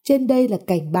 Trên đây là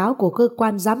cảnh báo của Cơ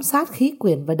quan Giám sát Khí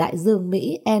quyển và Đại dương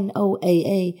Mỹ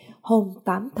NOAA hôm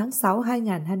 8 tháng 6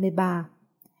 2023.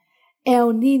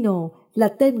 El Nino là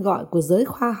tên gọi của giới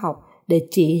khoa học để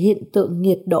chỉ hiện tượng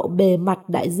nhiệt độ bề mặt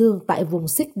đại dương tại vùng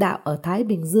xích đạo ở Thái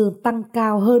Bình Dương tăng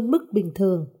cao hơn mức bình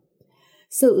thường.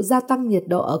 Sự gia tăng nhiệt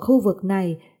độ ở khu vực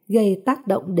này gây tác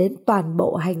động đến toàn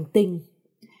bộ hành tinh.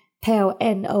 Theo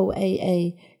NOAA,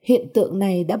 hiện tượng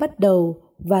này đã bắt đầu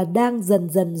và đang dần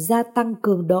dần gia tăng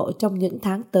cường độ trong những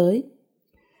tháng tới.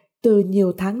 Từ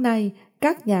nhiều tháng nay,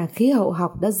 các nhà khí hậu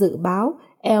học đã dự báo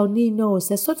El Nino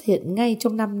sẽ xuất hiện ngay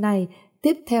trong năm nay,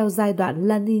 tiếp theo giai đoạn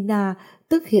La Nina,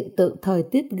 tức hiện tượng thời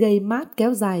tiết gây mát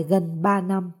kéo dài gần 3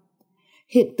 năm.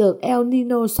 Hiện tượng El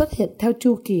Nino xuất hiện theo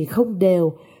chu kỳ không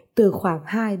đều, từ khoảng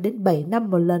 2 đến 7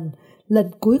 năm một lần. Lần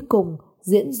cuối cùng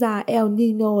diễn ra El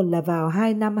Nino là vào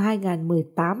 2 năm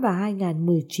 2018 và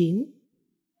 2019.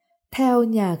 Theo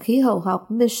nhà khí hậu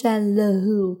học Michel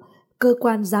Lehoux, Cơ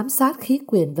quan Giám sát Khí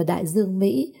quyển và Đại dương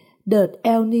Mỹ, đợt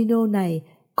El Nino này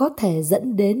có thể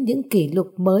dẫn đến những kỷ lục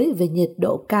mới về nhiệt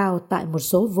độ cao tại một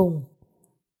số vùng.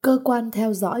 Cơ quan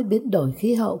theo dõi biến đổi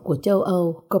khí hậu của châu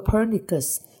Âu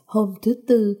Copernicus hôm thứ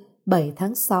Tư 7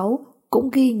 tháng 6 cũng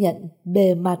ghi nhận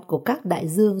bề mặt của các đại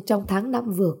dương trong tháng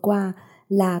 5 vừa qua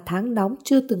là tháng nóng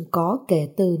chưa từng có kể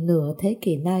từ nửa thế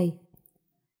kỷ nay.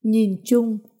 Nhìn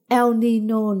chung, El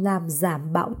Nino làm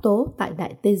giảm bão tố tại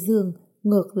Đại Tây Dương,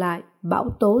 ngược lại bão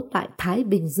tố tại Thái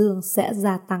Bình Dương sẽ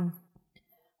gia tăng.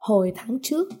 Hồi tháng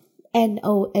trước,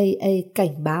 NOAA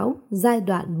cảnh báo giai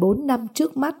đoạn 4 năm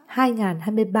trước mắt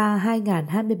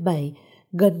 2023-2027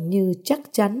 gần như chắc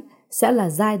chắn sẽ là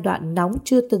giai đoạn nóng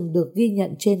chưa từng được ghi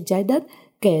nhận trên trái đất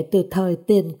kể từ thời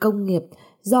tiền công nghiệp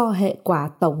do hệ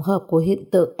quả tổng hợp của hiện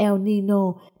tượng El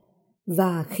Nino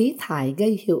và khí thải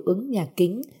gây hiệu ứng nhà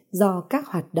kính do các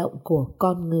hoạt động của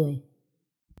con người.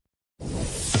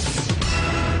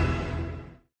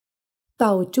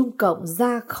 Tàu Trung Cộng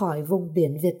ra khỏi vùng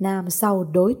biển Việt Nam sau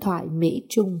đối thoại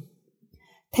Mỹ-Trung.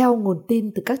 Theo nguồn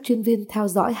tin từ các chuyên viên theo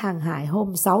dõi hàng hải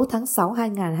hôm 6 tháng 6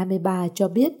 2023 cho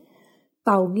biết,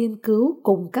 tàu nghiên cứu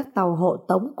cùng các tàu hộ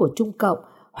tống của Trung Cộng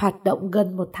hoạt động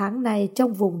gần một tháng nay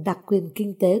trong vùng đặc quyền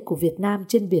kinh tế của Việt Nam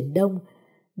trên Biển Đông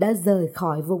đã rời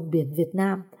khỏi vùng biển Việt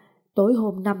Nam tối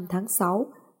hôm 5 tháng 6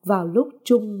 vào lúc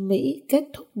Trung Mỹ kết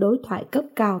thúc đối thoại cấp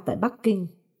cao tại Bắc Kinh.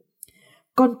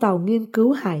 Con tàu nghiên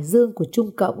cứu Hải Dương của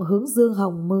Trung Cộng hướng Dương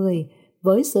Hồng 10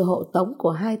 với sự hộ tống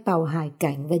của 2 tàu hải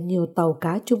cảnh và nhiều tàu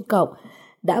cá Trung Cộng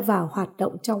đã vào hoạt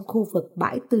động trong khu vực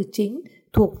bãi tư chính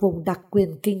thuộc vùng đặc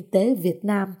quyền kinh tế Việt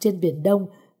Nam trên Biển Đông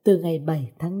từ ngày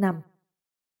 7 tháng 5.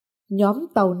 Nhóm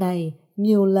tàu này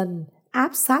nhiều lần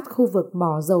áp sát khu vực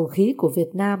mỏ dầu khí của Việt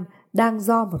Nam đang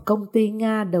do một công ty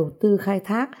Nga đầu tư khai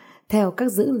thác theo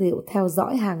các dữ liệu theo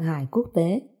dõi hàng hải quốc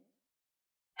tế.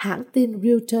 Hãng tin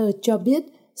Reuters cho biết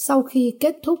sau khi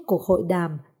kết thúc cuộc hội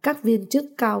đàm các viên chức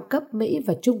cao cấp Mỹ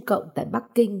và Trung Cộng tại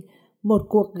Bắc Kinh, một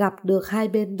cuộc gặp được hai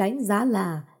bên đánh giá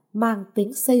là mang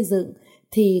tính xây dựng,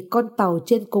 thì con tàu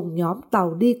trên cùng nhóm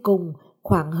tàu đi cùng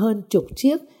khoảng hơn chục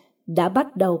chiếc đã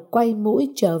bắt đầu quay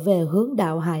mũi trở về hướng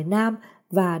đảo Hải Nam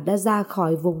và đã ra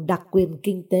khỏi vùng đặc quyền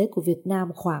kinh tế của Việt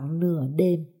Nam khoảng nửa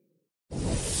đêm.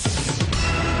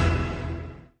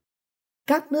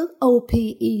 Các nước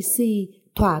OPEC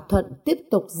thỏa thuận tiếp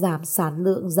tục giảm sản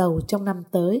lượng dầu trong năm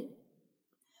tới.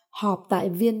 Họp tại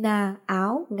Vienna,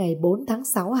 Áo ngày 4 tháng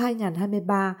 6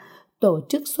 2023, Tổ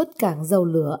chức xuất cảng dầu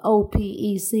lửa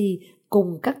OPEC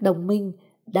cùng các đồng minh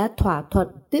đã thỏa thuận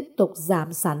tiếp tục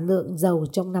giảm sản lượng dầu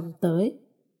trong năm tới.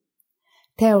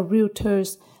 Theo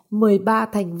Reuters, 13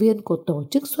 thành viên của Tổ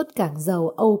chức xuất cảng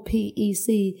dầu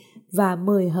OPEC và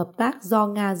 10 hợp tác do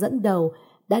Nga dẫn đầu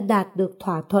đã đạt được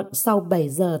thỏa thuận sau 7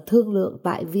 giờ thương lượng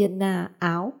tại Vienna,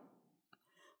 Áo.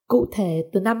 Cụ thể,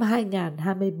 từ năm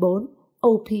 2024,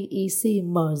 OPEC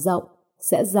mở rộng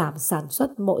sẽ giảm sản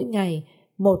xuất mỗi ngày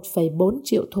 1,4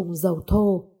 triệu thùng dầu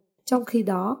thô. Trong khi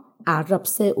đó, Ả Rập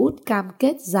Xê Út cam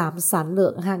kết giảm sản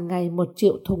lượng hàng ngày 1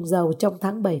 triệu thùng dầu trong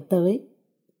tháng 7 tới.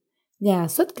 Nhà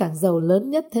xuất cảng dầu lớn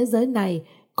nhất thế giới này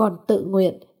còn tự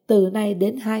nguyện từ nay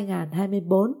đến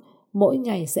 2024 mỗi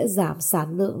ngày sẽ giảm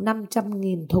sản lượng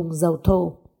 500.000 thùng dầu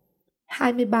thô.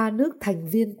 23 nước thành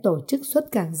viên Tổ chức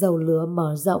xuất cảng dầu lửa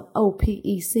mở rộng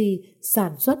OPEC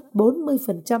sản xuất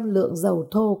 40% lượng dầu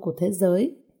thô của thế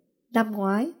giới. Năm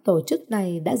ngoái, tổ chức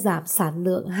này đã giảm sản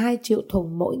lượng 2 triệu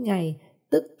thùng mỗi ngày,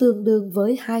 tức tương đương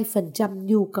với 2%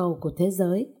 nhu cầu của thế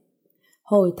giới.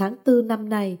 Hồi tháng 4 năm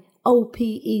nay,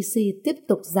 OPEC tiếp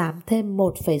tục giảm thêm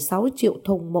 1,6 triệu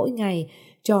thùng mỗi ngày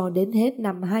cho đến hết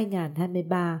năm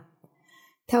 2023.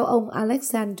 Theo ông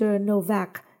Alexander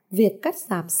Novak, việc cắt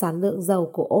giảm sản lượng dầu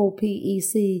của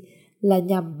OPEC là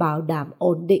nhằm bảo đảm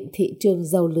ổn định thị trường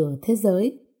dầu lửa thế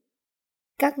giới.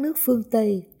 Các nước phương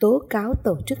Tây tố cáo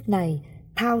tổ chức này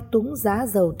thao túng giá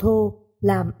dầu thô,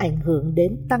 làm ảnh hưởng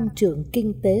đến tăng trưởng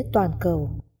kinh tế toàn cầu.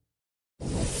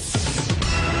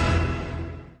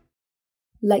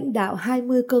 Lãnh đạo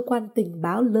 20 cơ quan tình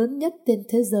báo lớn nhất trên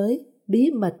thế giới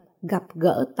bí mật gặp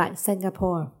gỡ tại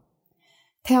Singapore.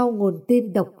 Theo nguồn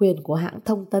tin độc quyền của hãng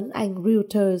thông tấn Anh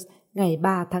Reuters ngày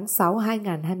 3 tháng 6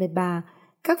 2023,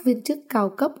 các viên chức cao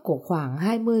cấp của khoảng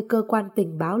 20 cơ quan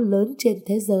tình báo lớn trên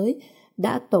thế giới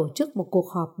đã tổ chức một cuộc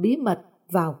họp bí mật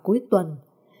vào cuối tuần,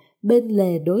 bên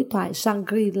lề đối thoại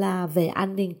Shangri-La về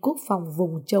an ninh quốc phòng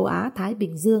vùng châu Á-Thái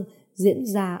Bình Dương diễn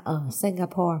ra ở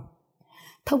Singapore.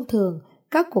 Thông thường,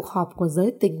 các cuộc họp của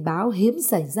giới tình báo hiếm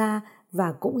xảy ra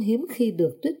và cũng hiếm khi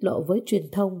được tiết lộ với truyền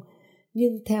thông,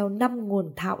 nhưng theo 5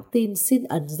 nguồn thạo tin xin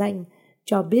ẩn danh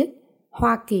cho biết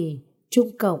Hoa Kỳ, Trung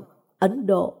Cộng, Ấn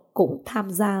Độ cũng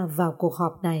tham gia vào cuộc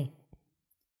họp này.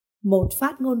 Một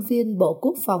phát ngôn viên Bộ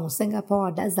Quốc phòng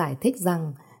Singapore đã giải thích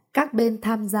rằng các bên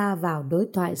tham gia vào đối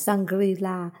thoại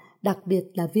Shangri-La, đặc biệt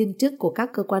là viên chức của các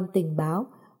cơ quan tình báo,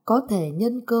 có thể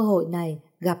nhân cơ hội này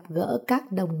gặp gỡ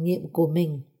các đồng nghiệp của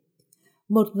mình.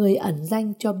 Một người ẩn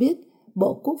danh cho biết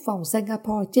Bộ Quốc phòng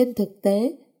Singapore trên thực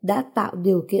tế đã tạo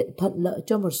điều kiện thuận lợi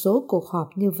cho một số cuộc họp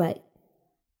như vậy.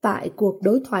 Tại cuộc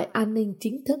đối thoại an ninh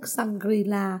chính thức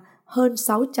Shangri-La, hơn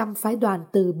 600 phái đoàn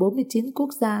từ 49 quốc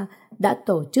gia đã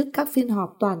tổ chức các phiên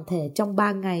họp toàn thể trong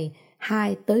 3 ngày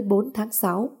 2 tới 4 tháng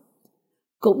 6,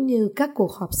 cũng như các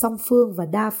cuộc họp song phương và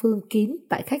đa phương kín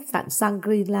tại khách sạn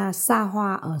Shangri-La xa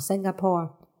hoa ở Singapore.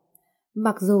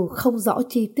 Mặc dù không rõ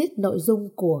chi tiết nội dung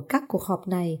của các cuộc họp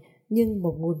này, nhưng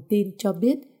một nguồn tin cho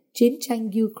biết chiến tranh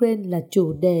Ukraine là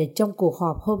chủ đề trong cuộc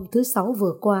họp hôm thứ Sáu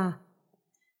vừa qua.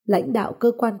 Lãnh đạo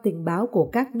cơ quan tình báo của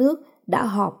các nước đã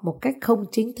họp một cách không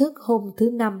chính thức hôm thứ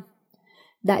Năm.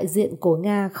 Đại diện của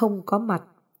Nga không có mặt.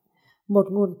 Một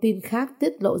nguồn tin khác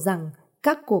tiết lộ rằng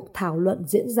các cuộc thảo luận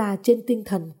diễn ra trên tinh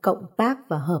thần cộng tác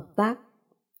và hợp tác.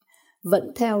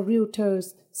 Vẫn theo Reuters,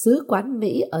 Sứ quán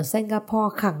Mỹ ở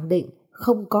Singapore khẳng định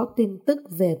không có tin tức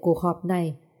về cuộc họp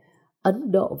này.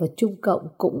 Ấn Độ và Trung Cộng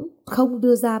cũng không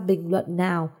đưa ra bình luận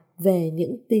nào về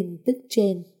những tin tức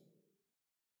trên.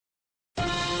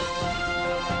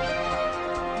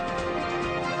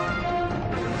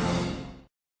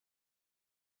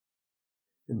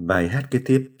 Bài hát kế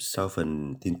tiếp sau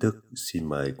phần tin tức, xin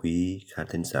mời quý khán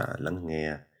thính giả lắng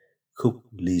nghe khúc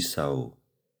Ly Sầu,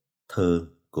 thơ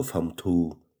của Phong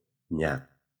Thu, nhạc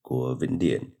của Vĩnh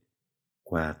Điện,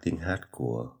 qua tiếng hát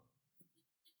của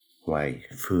Hoài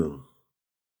Phương.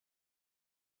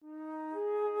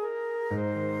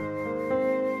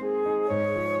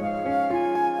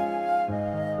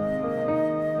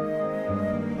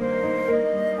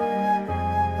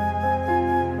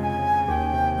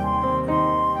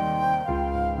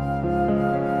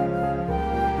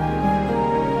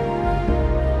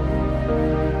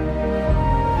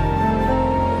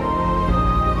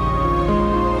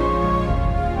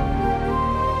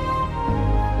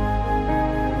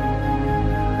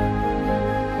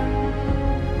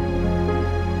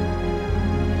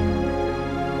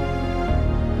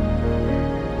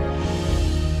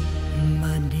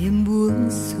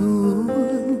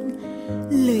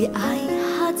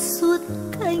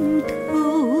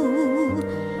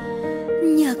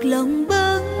 Lòng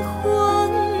bâng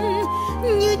khuâng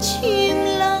như chim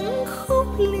lắng khúc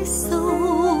ly sầu,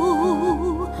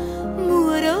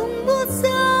 mùa đông buốt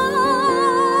giá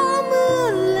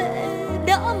mưa lệ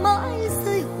đã mãi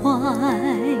rơi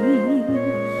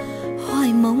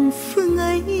hoài mong phương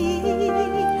ấy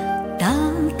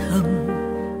ta thầm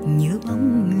nhớ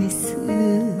bóng người xưa.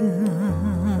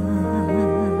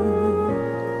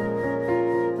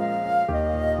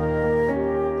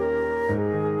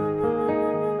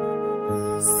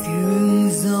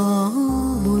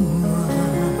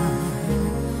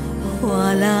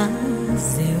 Hoa lá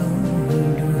rêu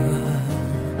đùa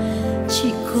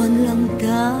chỉ còn lòng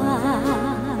ta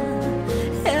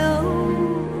eo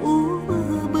u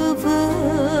bơ vơ.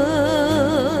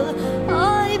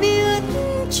 Ai biết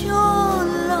cho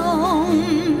lòng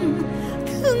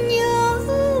thương nhớ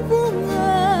vô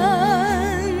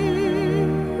ngần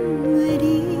người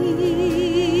đi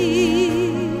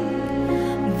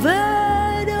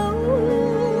về đâu.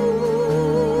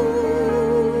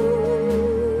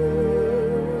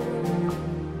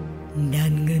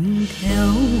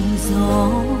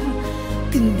 gió,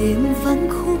 từng đêm vắng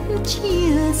khúc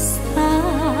chia xa.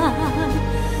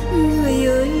 Người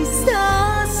ơi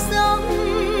xa xăm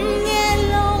nghe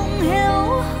lòng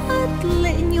héo hắt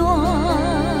lệ nhòa,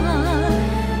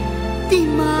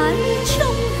 tìm mãi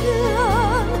trong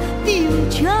gương, tìm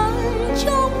trăng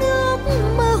trong nước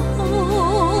mơ hồ.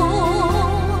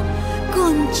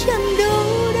 Còn chân đâu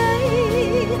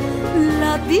đây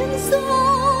là tiếng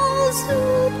gió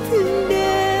rút từng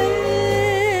đêm.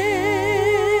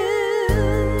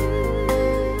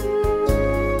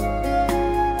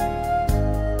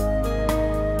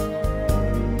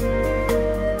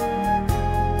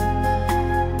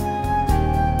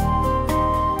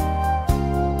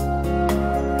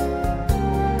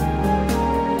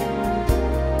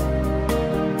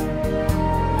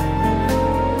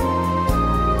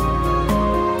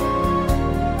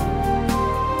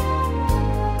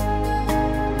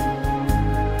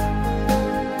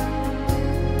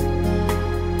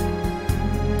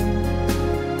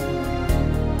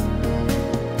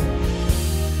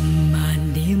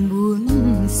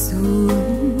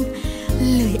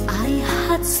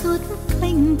 Suốt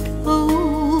canh thâu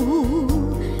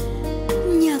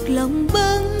nhạc lòng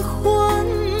bâng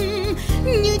khuâng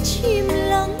như chim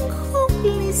lắng khúc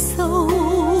ly sầu.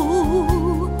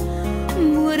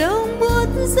 Mùa đông buốt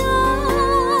giá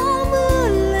mưa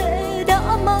lệ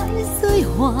đã mãi rơi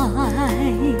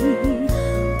hoài,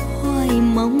 hoài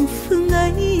mong phương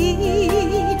ấy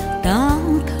tao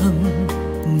thầm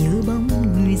nhớ bóng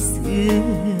người xưa.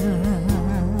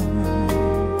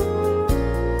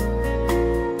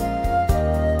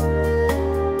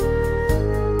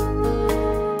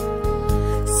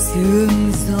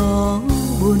 Sương gió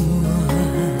buồn mùa,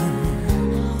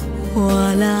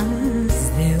 hoa lá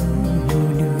rêu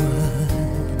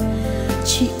đùa,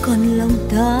 chỉ còn lòng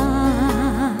ta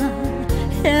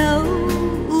héo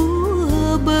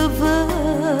úa bơ vơ.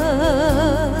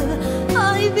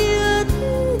 Ai biết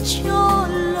cho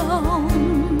lòng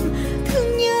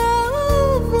thương nhớ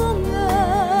vô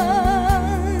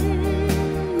ngần,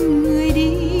 người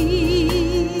đi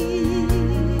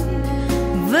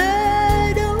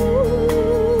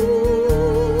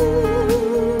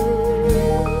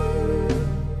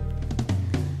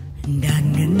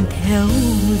theo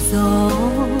gió,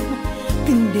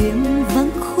 từng đêm vắng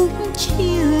khúc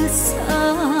chia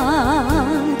xa.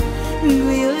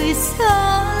 Người ơi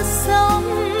xa xăm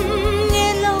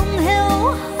nghe lòng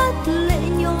héo hắt lệ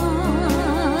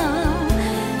nhòa,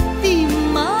 tìm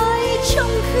mãi trong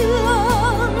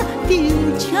gương, tìm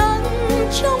trăng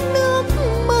trong nước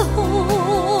mơ hồ.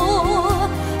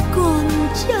 Còn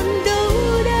chân đâu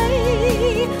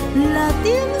đây là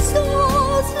tiếng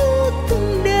gió rút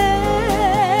từng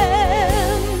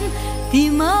đêm.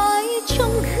 Tìm mãi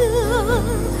trong gương,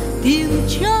 tìm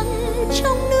trăng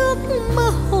trong nước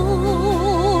mơ hồ.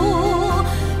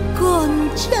 Còn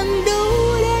chẳng đâu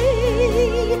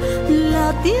đây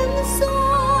là tiếng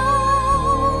gió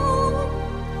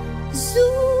rút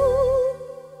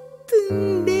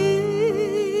từng đêm.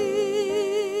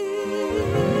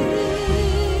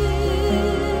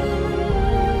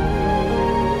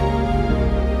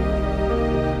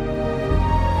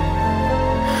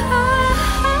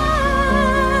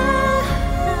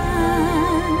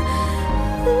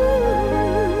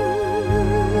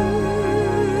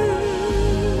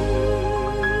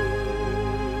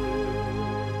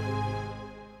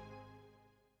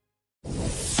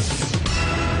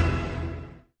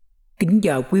 Kính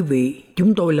chào quý vị,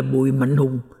 chúng tôi là Bùi Mạnh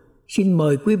Hùng. Xin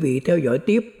mời quý vị theo dõi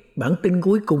tiếp bản tin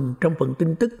cuối cùng trong phần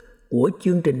tin tức của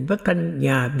chương trình phát thanh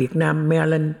Nhà Việt Nam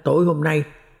Maryland tối hôm nay.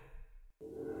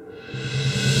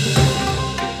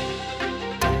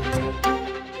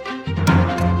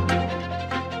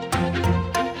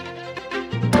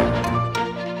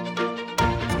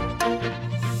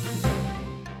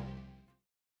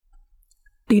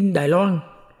 Tin Đài Loan.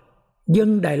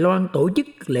 Dân Đài Loan tổ chức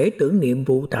lễ tưởng niệm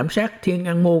vụ thảm sát Thiên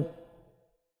An Môn.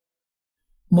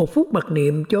 1 phút mặc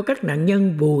niệm cho các nạn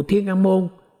nhân vụ Thiên An Môn.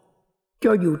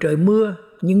 Cho dù trời mưa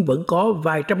nhưng vẫn có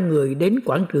vài trăm người đến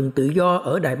quảng trường Tự Do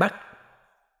ở Đài Bắc.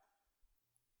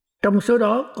 Trong số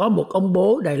đó có một ông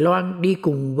bố Đài Loan đi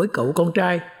cùng với cậu con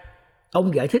trai.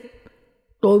 Ông giải thích: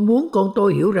 "Tôi muốn con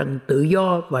tôi hiểu rằng tự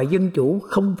do và dân chủ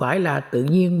không phải là tự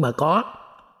nhiên mà có,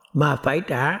 mà phải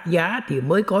trả giá thì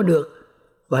mới có được.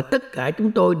 Và tất cả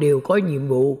chúng tôi đều có nhiệm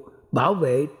vụ bảo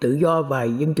vệ tự do và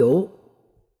dân chủ."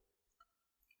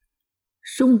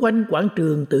 Xung quanh quảng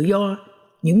trường Tự Do,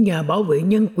 những nhà bảo vệ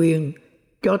nhân quyền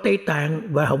cho Tây Tạng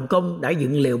và Hồng Kông đã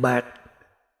dựng lều bạt.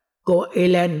 Cô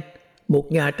Ellen, một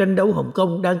nhà tranh đấu Hồng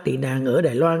Kông đang tị nạn ở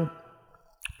Đài Loan,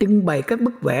 trưng bày các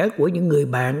bức vẽ của những người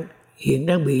bạn hiện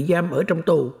đang bị giam ở trong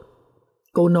tù.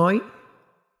 Cô nói,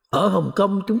 ở Hồng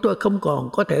Kông chúng tôi không còn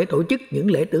có thể tổ chức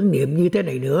những lễ tưởng niệm như thế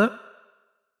này nữa.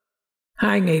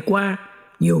 2 ngày qua,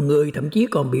 nhiều người thậm chí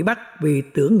còn bị bắt vì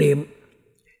tưởng niệm.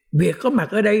 Việc có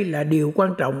mặt ở đây là điều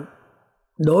quan trọng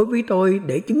đối với tôi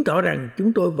để chứng tỏ rằng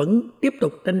chúng tôi vẫn tiếp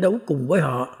tục tranh đấu cùng với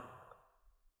họ.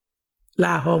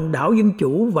 Là hòn đảo dân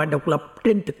chủ và độc lập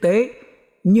trên thực tế,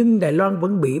 nhưng Đài Loan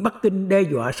vẫn bị Bắc Kinh đe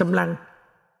dọa xâm lăng.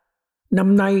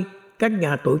 Năm nay, các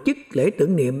nhà tổ chức lễ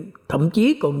tưởng niệm thậm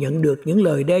chí còn nhận được những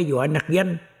lời đe dọa nặc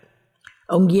danh.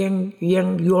 Ông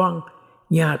Giang Doan,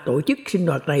 nhà tổ chức sinh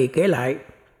hoạt này kể lại,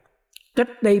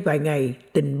 cách đây vài ngày,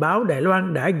 tình báo Đài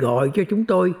Loan đã gọi cho chúng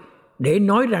tôi để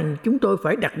nói rằng chúng tôi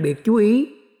phải đặc biệt chú ý,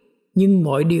 nhưng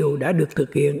mọi điều đã được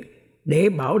thực hiện để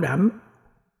bảo đảm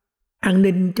an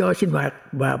ninh cho sinh hoạt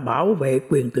và bảo vệ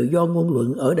quyền tự do ngôn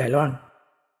luận ở Đài Loan.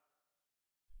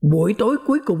 Buổi tối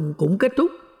cuối cùng cũng kết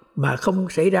thúc mà không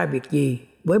xảy ra việc gì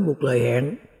với một lời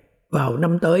hẹn vào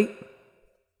năm tới.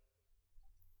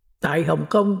 Tại Hồng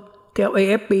Kông, theo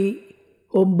AFP,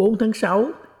 hôm 4 tháng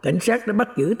 6, cảnh sát đã bắt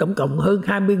giữ tổng cộng hơn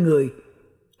 20 người,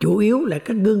 chủ yếu là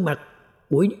các gương mặt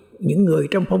của những người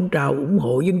trong phong trào ủng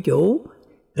hộ dân chủ.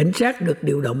 Cảnh sát được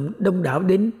điều động đông đảo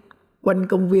đến quanh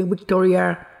công viên Victoria,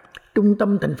 trung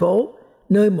tâm thành phố,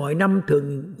 nơi mọi năm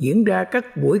thường diễn ra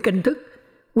các buổi canh thức,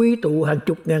 quy tụ hàng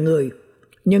chục ngàn người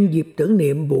nhân dịp tưởng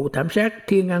niệm vụ thảm sát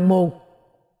Thiên An Môn.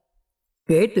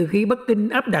 Kể từ khi Bắc Kinh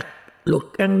áp đặt luật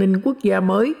an ninh quốc gia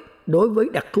mới đối với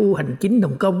đặc khu hành chính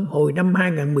Hồng Kông hồi năm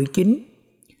 2019,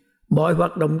 mọi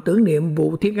hoạt động tưởng niệm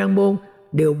vụ Thiên An Môn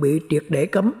đều bị triệt để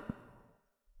cấm.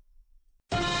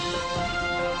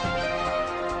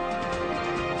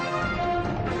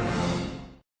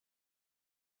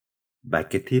 Bài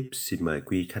kế tiếp xin mời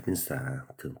quý khán thính giả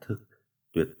thưởng thức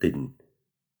tuyệt tình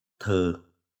thơ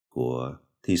của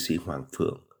thi sĩ Hoàng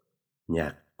Phượng,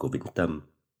 nhạc của Vĩnh Tâm,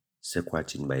 sẽ qua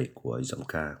trình bày của giọng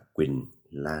ca Quỳnh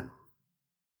Lan.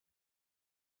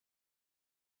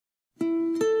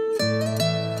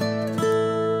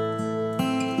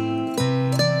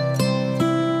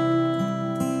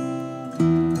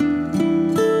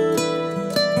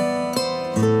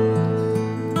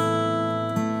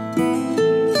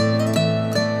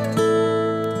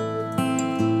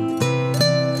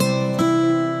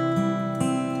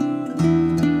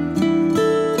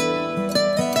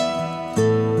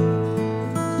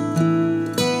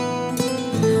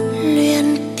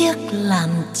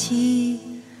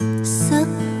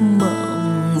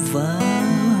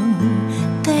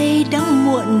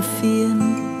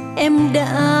 Em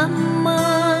đã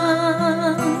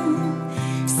mang,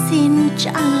 xin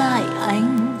trả lại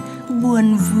anh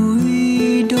buồn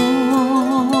vui đó.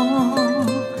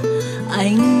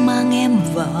 Anh mang em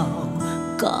vào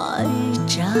cõi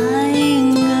trái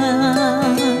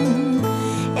ngang.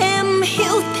 Em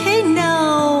hiểu thế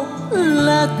nào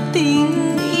là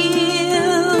tình yêu,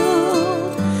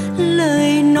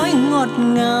 lời nói ngọt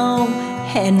ngào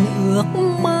hẹn ước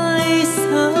mai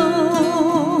sau.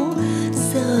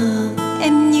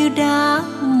 Em như đá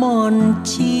mòn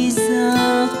chi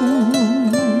giác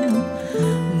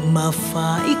mà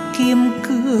phải kiên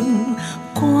cường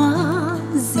quá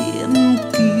diễm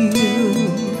kiều.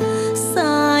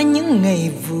 Xa những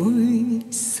ngày vui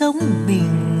sống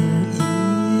bình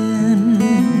yên,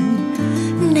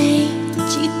 nay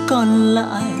chỉ còn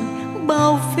lại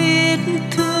bao vết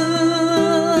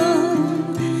thương.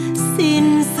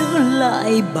 Xin giữ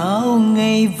lại bao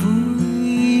ngày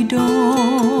vui đó.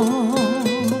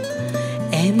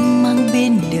 Em mang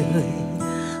bên đời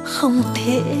không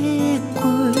thể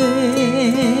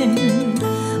quên.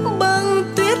 Băng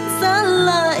tuyết giá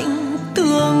lạnh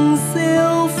tường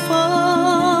rêu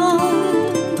phong,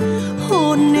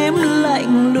 hôn em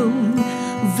lạnh lùng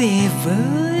về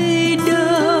với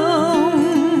đông.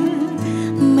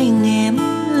 Mình em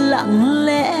lặng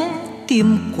lẽ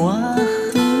tìm quá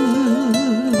khứ,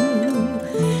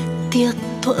 tiếc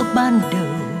thuở ban đầu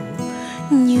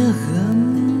như gấm.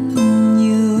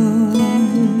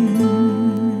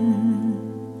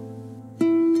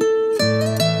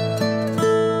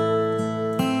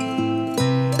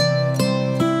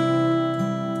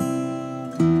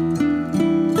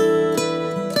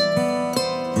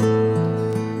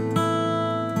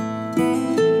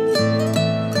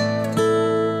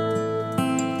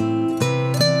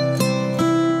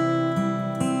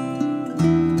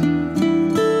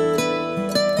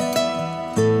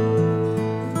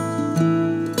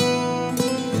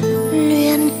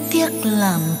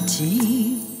 Làm chi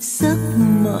giấc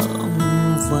mộng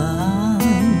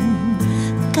vàng,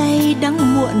 cay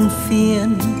đắng muộn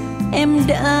phiền em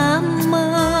đã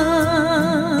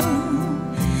mang.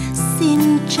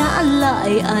 xin trả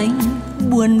lại anh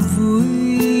buồn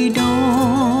vui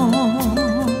đó.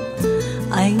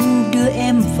 Anh đưa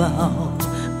em vào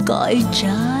cõi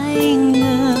trái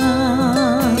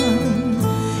ngang.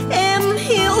 Em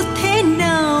hiểu thế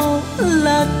nào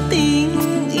là tình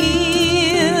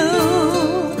yêu,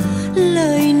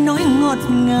 lời nói ngọt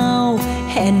ngào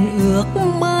hẹn ước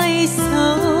mai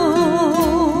sau.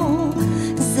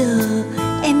 Giờ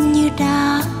em như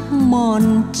đá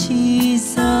mòn chi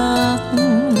giác,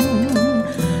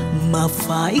 mà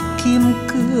phải kiêm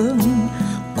cương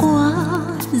quá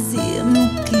diễm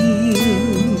kiều.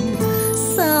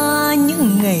 Xa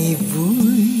những ngày vui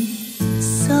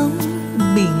sống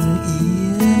bình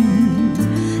yên,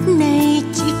 nay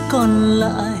chỉ còn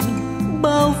lại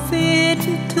bao vết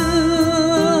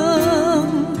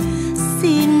thương.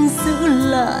 Xin giữ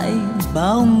lại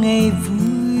bao ngày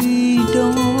vui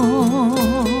đó,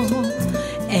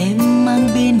 em mang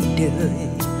bên đời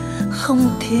không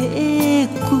thể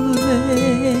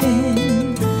quên.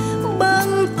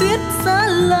 Băng tuyết giá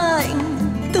lạnh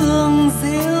tường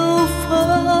rêu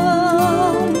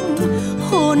phong,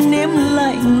 hôn em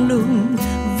lạnh lùng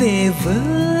về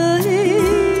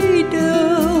với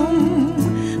đông.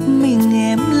 Mình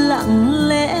em lặng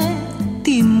lẽ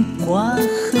tìm quá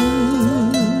khứ,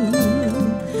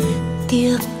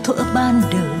 tiếc thuở ban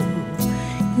đầu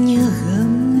như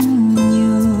gấm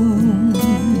nhung.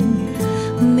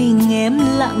 Mình em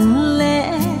lặng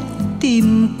lẽ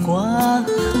tìm quá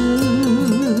khứ,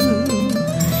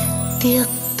 tiếc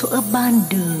thuở ban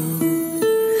đầu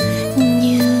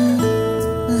như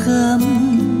gấm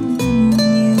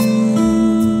nhung.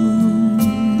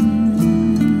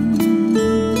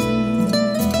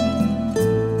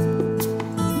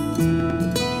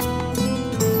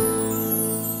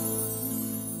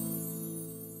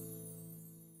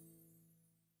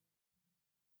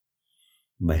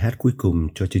 Bài hát cuối cùng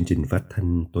cho chương trình phát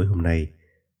thanh tối hôm nay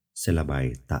sẽ là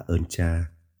bài Tạ ơn cha,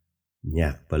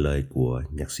 nhạc và lời của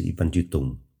nhạc sĩ Văn Duy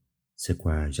Tùng, sẽ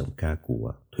qua giọng ca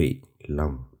của Thụy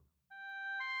Long.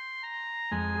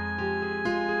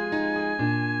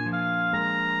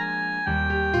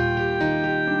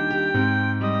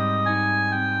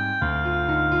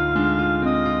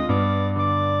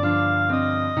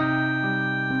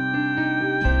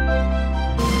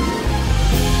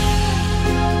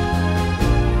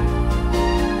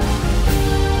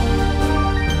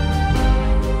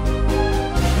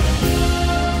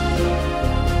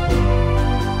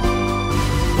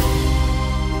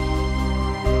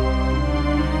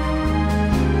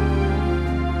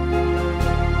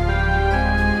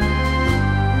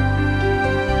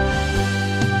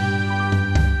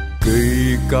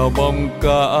 Cao bóng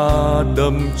cả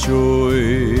đâm trôi,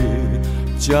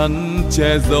 chắn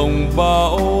che dòng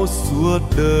bão suốt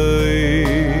đời.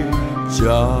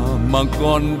 Cha mang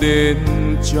con đến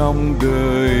trong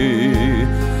đời,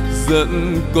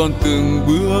 dẫn con từng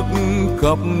bước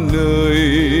khắp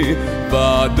nơi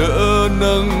và đỡ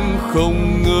nâng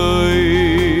không ngơi.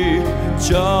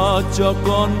 Cha cho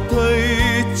con thấy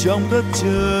trong đất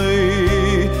trời,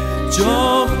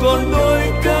 cho con đôi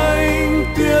cánh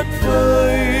tuyệt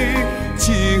vời,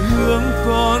 chỉ hướng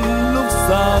con lúc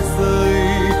xa rời,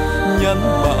 nhắn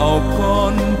bảo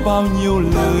con bao nhiêu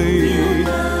lời.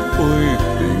 Ôi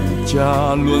tình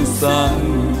cha luôn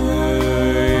sáng người.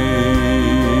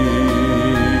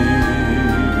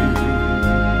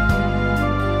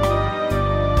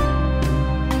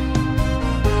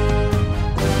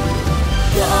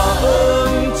 Tạ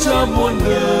ơn cha muôn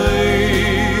đời,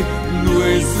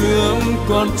 nuôi dưỡng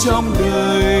con trong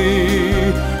đời.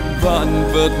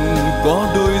 Vạn vật có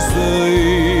đôi rơi,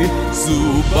 dù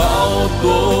bão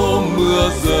tố mưa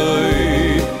rơi,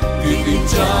 thì tình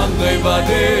cha ngày và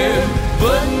đêm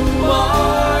vẫn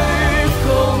mãi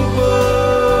không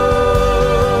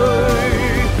vơi.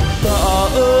 Tạ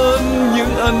ơn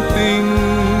những ân tình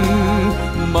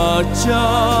mà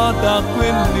cha đã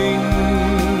quên mình,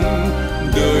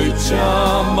 đời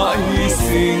cha mãi hy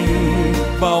sinh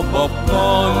bao bọc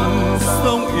con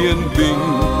sống yên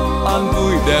bình, an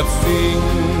vui đẹp xinh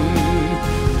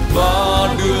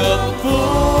và được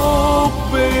phúc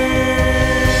bình.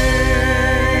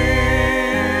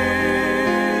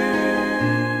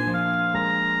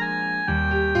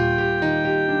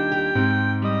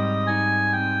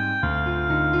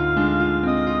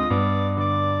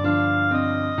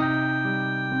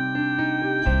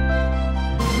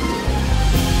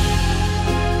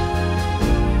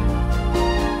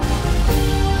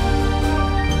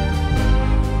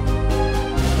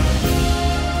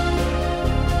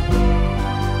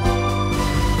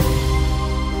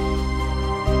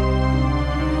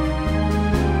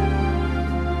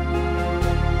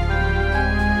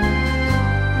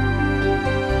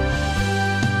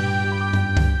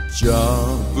 Cha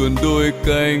vươn đôi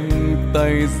cánh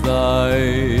tay dài,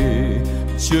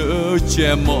 chở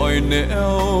che mọi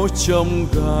nẻo trong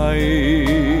gai.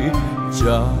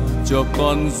 Cha cho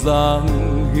con dáng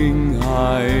hình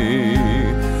hài,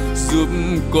 giúp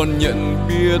con nhận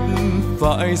biết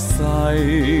phải sai.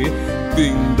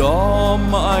 Tình đó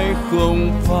mãi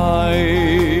không phai,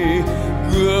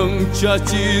 gương cha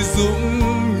chỉ dũng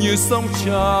như sóng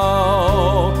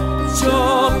trào,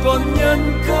 cho con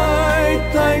nhân cái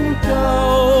thanh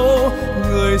cao,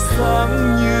 người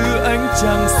sáng như ánh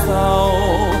trăng sao.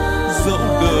 Dẫu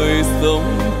đời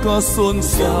sống có xôn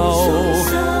xao,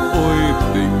 ôi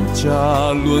tình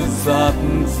cha luôn dạt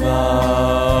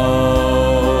dào.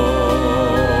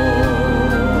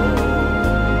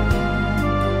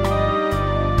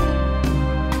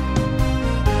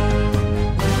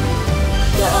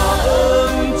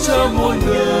 Cha muôn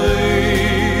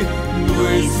đời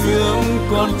nuôi dưỡng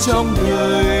con trong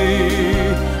đời,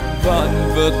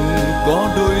 vạn vật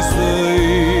có đôi rơi,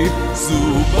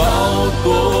 dù bão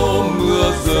tố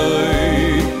mưa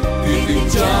rơi, thì tình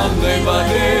cha ngày và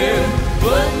đêm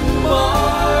vẫn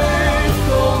mãi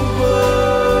không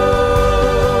vơi.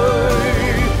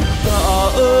 Tạ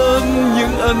ơn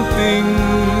những ân tình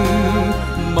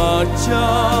mà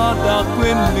cha đã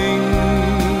quên mình,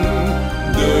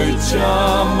 đời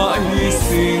cha mãi hy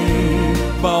sinh,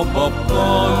 bao bọc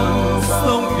con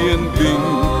sống yên bình,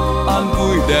 an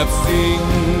vui đẹp xinh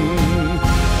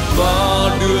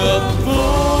và được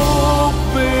phúc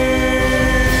vinh.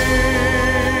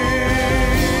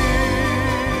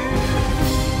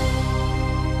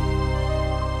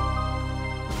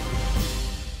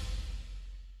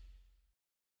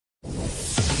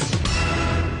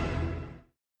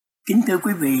 Kính thưa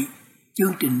quý vị,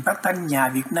 chương trình phát thanh Nhà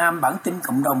Việt Nam bản tin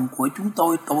cộng đồng của chúng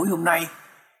tôi tối hôm nay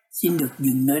xin được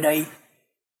dừng nơi đây.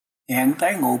 Hẹn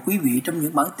tái ngộ quý vị trong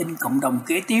những bản tin cộng đồng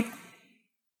kế tiếp.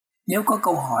 Nếu có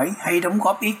câu hỏi hay đóng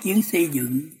góp ý kiến xây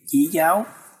dựng, chỉ giáo,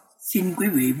 xin quý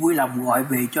vị vui lòng gọi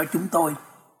về cho chúng tôi.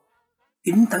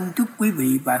 Kính thân chúc quý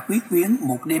vị và quý quyến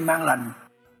một đêm an lành,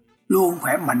 luôn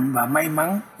khỏe mạnh và may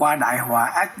mắn qua đại họa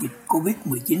ác dịch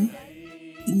Covid-19.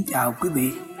 Kính chào quý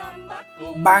vị.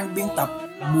 Ban biên tập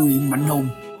Bùi Mạnh Hùng,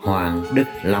 Hoàng Đức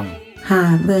Long,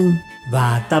 Hà Vân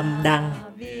và Tâm Đăng.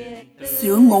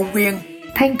 Xướng ngôn viên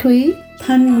Thanh Thúy,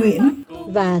 Thanh Nguyễn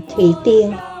và Thủy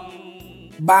Tiên.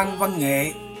 Ban văn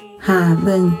nghệ Hà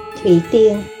Vân, Thủy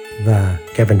Tiên Và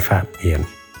Kevin Phạm Hiển.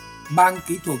 Ban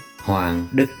kỹ thuật Hoàng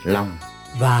Đức Long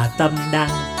và Tâm Đăng.